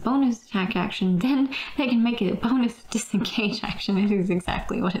makes a bonus attack action, then they can make it a bonus disengage action. It is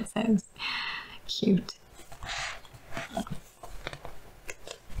exactly what it says. Cute.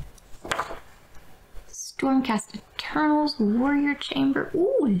 Stormcast Eternals, Warrior Chamber.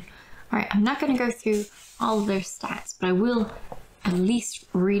 Ooh! Alright, I'm not going to go through all of their stats, but I will at least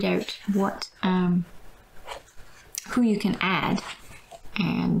read out what, who you can add,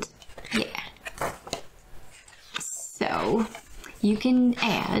 and yeah. So, you can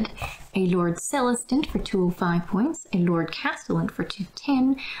add a Lord Celestant for 205 points, a Lord Castellan for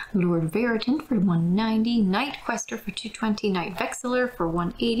 210, a Lord Veritant for 190, Knight Quester for 220, Knight Vexillor for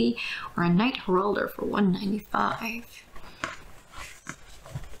 180, or a Knight Heralder for 195.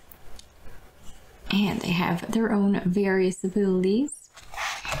 And they have their own various abilities.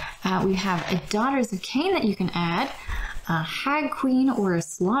 We have a Daughters of Cain that you can add, a Hag Queen or a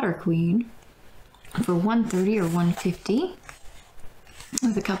Slaughter Queen for 130 or 150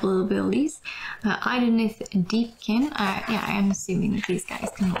 with a couple of abilities. Idenith Deepkin, yeah, I'm assuming that these guys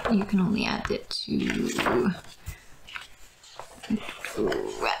you can only add it to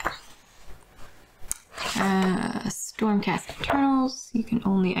Stormcast Eternals, you can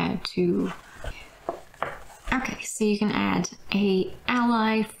only add to. Okay, so you can add a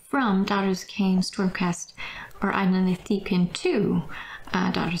ally from Daughters of Cain, Stormcast, or Idenith Deepkin to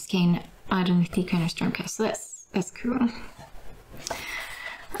Daughters of Cain, Idenith Deepkin, or Stormcast. So that's cool.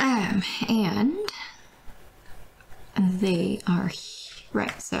 And they are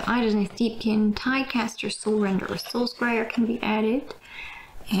right. So Idenith Deepkin, Tidecaster, Soulrender, or Soul Scryer can be added.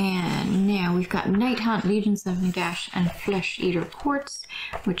 And now we've got Night Hunt, Legions of Nagash, and Flesh Eater Quartz,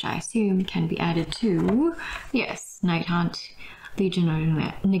 which I assume can be added to, yes, Night Hunt, Legion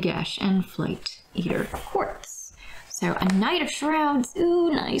of Nagash, and Flight Eater Quartz. So a Knight of Shrouds, ooh,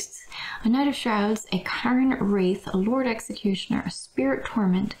 nice. A Knight of Shrouds, a Karn Wraith, a Lord Executioner, a Spirit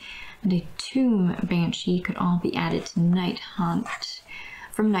Torment, and a Tomb Banshee could all be added to Night Hunt.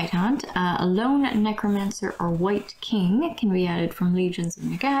 From Night Hunt, a Lone Necromancer or White King can be added from Legions of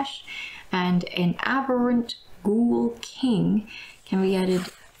Nagash, and an Aberrant Ghoul King can be added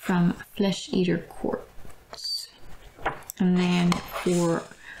from Flesh Eater Courts. And then for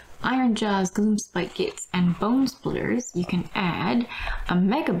Iron Jaws, Gloomspite Gates, and Bone Splitters, you can add a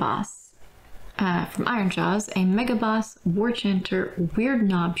Mega Boss from Iron Jaws, a Mega Boss, War Chanter, Weird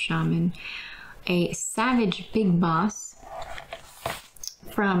Knob Shaman, a Savage Big Boss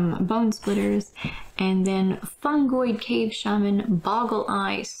from Bone Splitters, and then Fungoid Cave Shaman, Boggle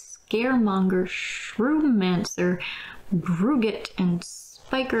Eye, Scaremonger, Shrewmancer, Brugget, and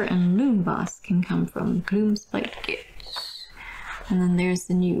Spiker and Loon Boss can come from Gloomspite Gates. And then there's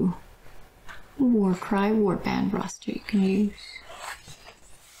the new Warcry Warband roster you can use.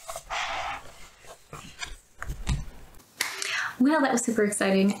 Well, that was super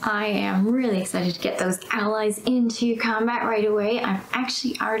exciting. I am really excited to get those allies into combat right away. I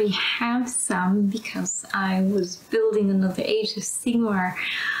actually already have some because I was building another Age of Sigmar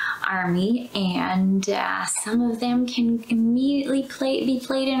army, and some of them can immediately be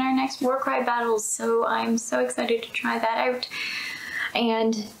played in our next Warcry battles, so I'm so excited to try that out.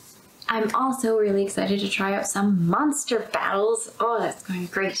 And I'm also really excited to try out some monster battles. Oh, that's going to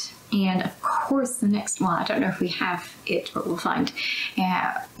be great. And of course the next one, I don't know if we have it, but we'll find.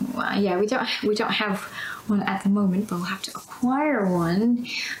 Well, yeah, we don't have one at the moment, but we'll have to acquire one.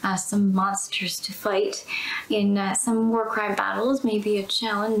 Some monsters to fight in some Warcry battles, maybe a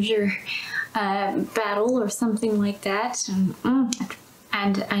challenger battle or something like that.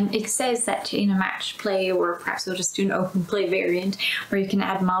 And it says that in a match play, or perhaps we'll just do an open play variant where you can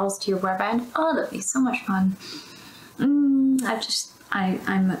add models to your warband. Oh, that'd be so much fun.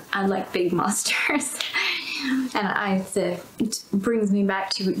 I like big monsters, and it brings me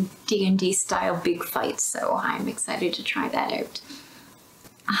back to D&D style big fights. So I'm excited to try that out.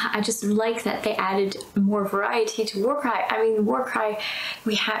 I just like that they added more variety to Warcry. I mean, Warcry,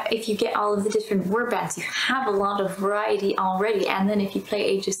 if you get all of the different warbands, you have a lot of variety already. And then if you play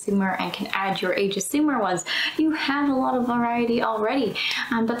Age of Sigmar and can add your Age of Sigmar ones, you have a lot of variety already.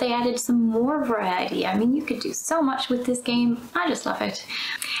 But they added some more variety. I mean, you could do so much with this game. I just love it.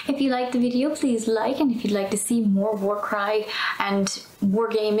 If you liked the video, please like, and if you'd like to see more Warcry and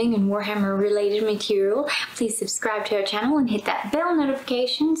wargaming and Warhammer related material, please subscribe to our channel and hit that bell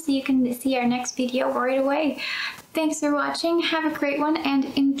notification so you can see our next video right away. Thanks for watching, have a great one, and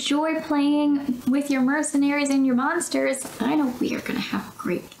enjoy playing with your mercenaries and your monsters. I know we are going to have a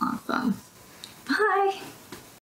great lot of fun. Bye!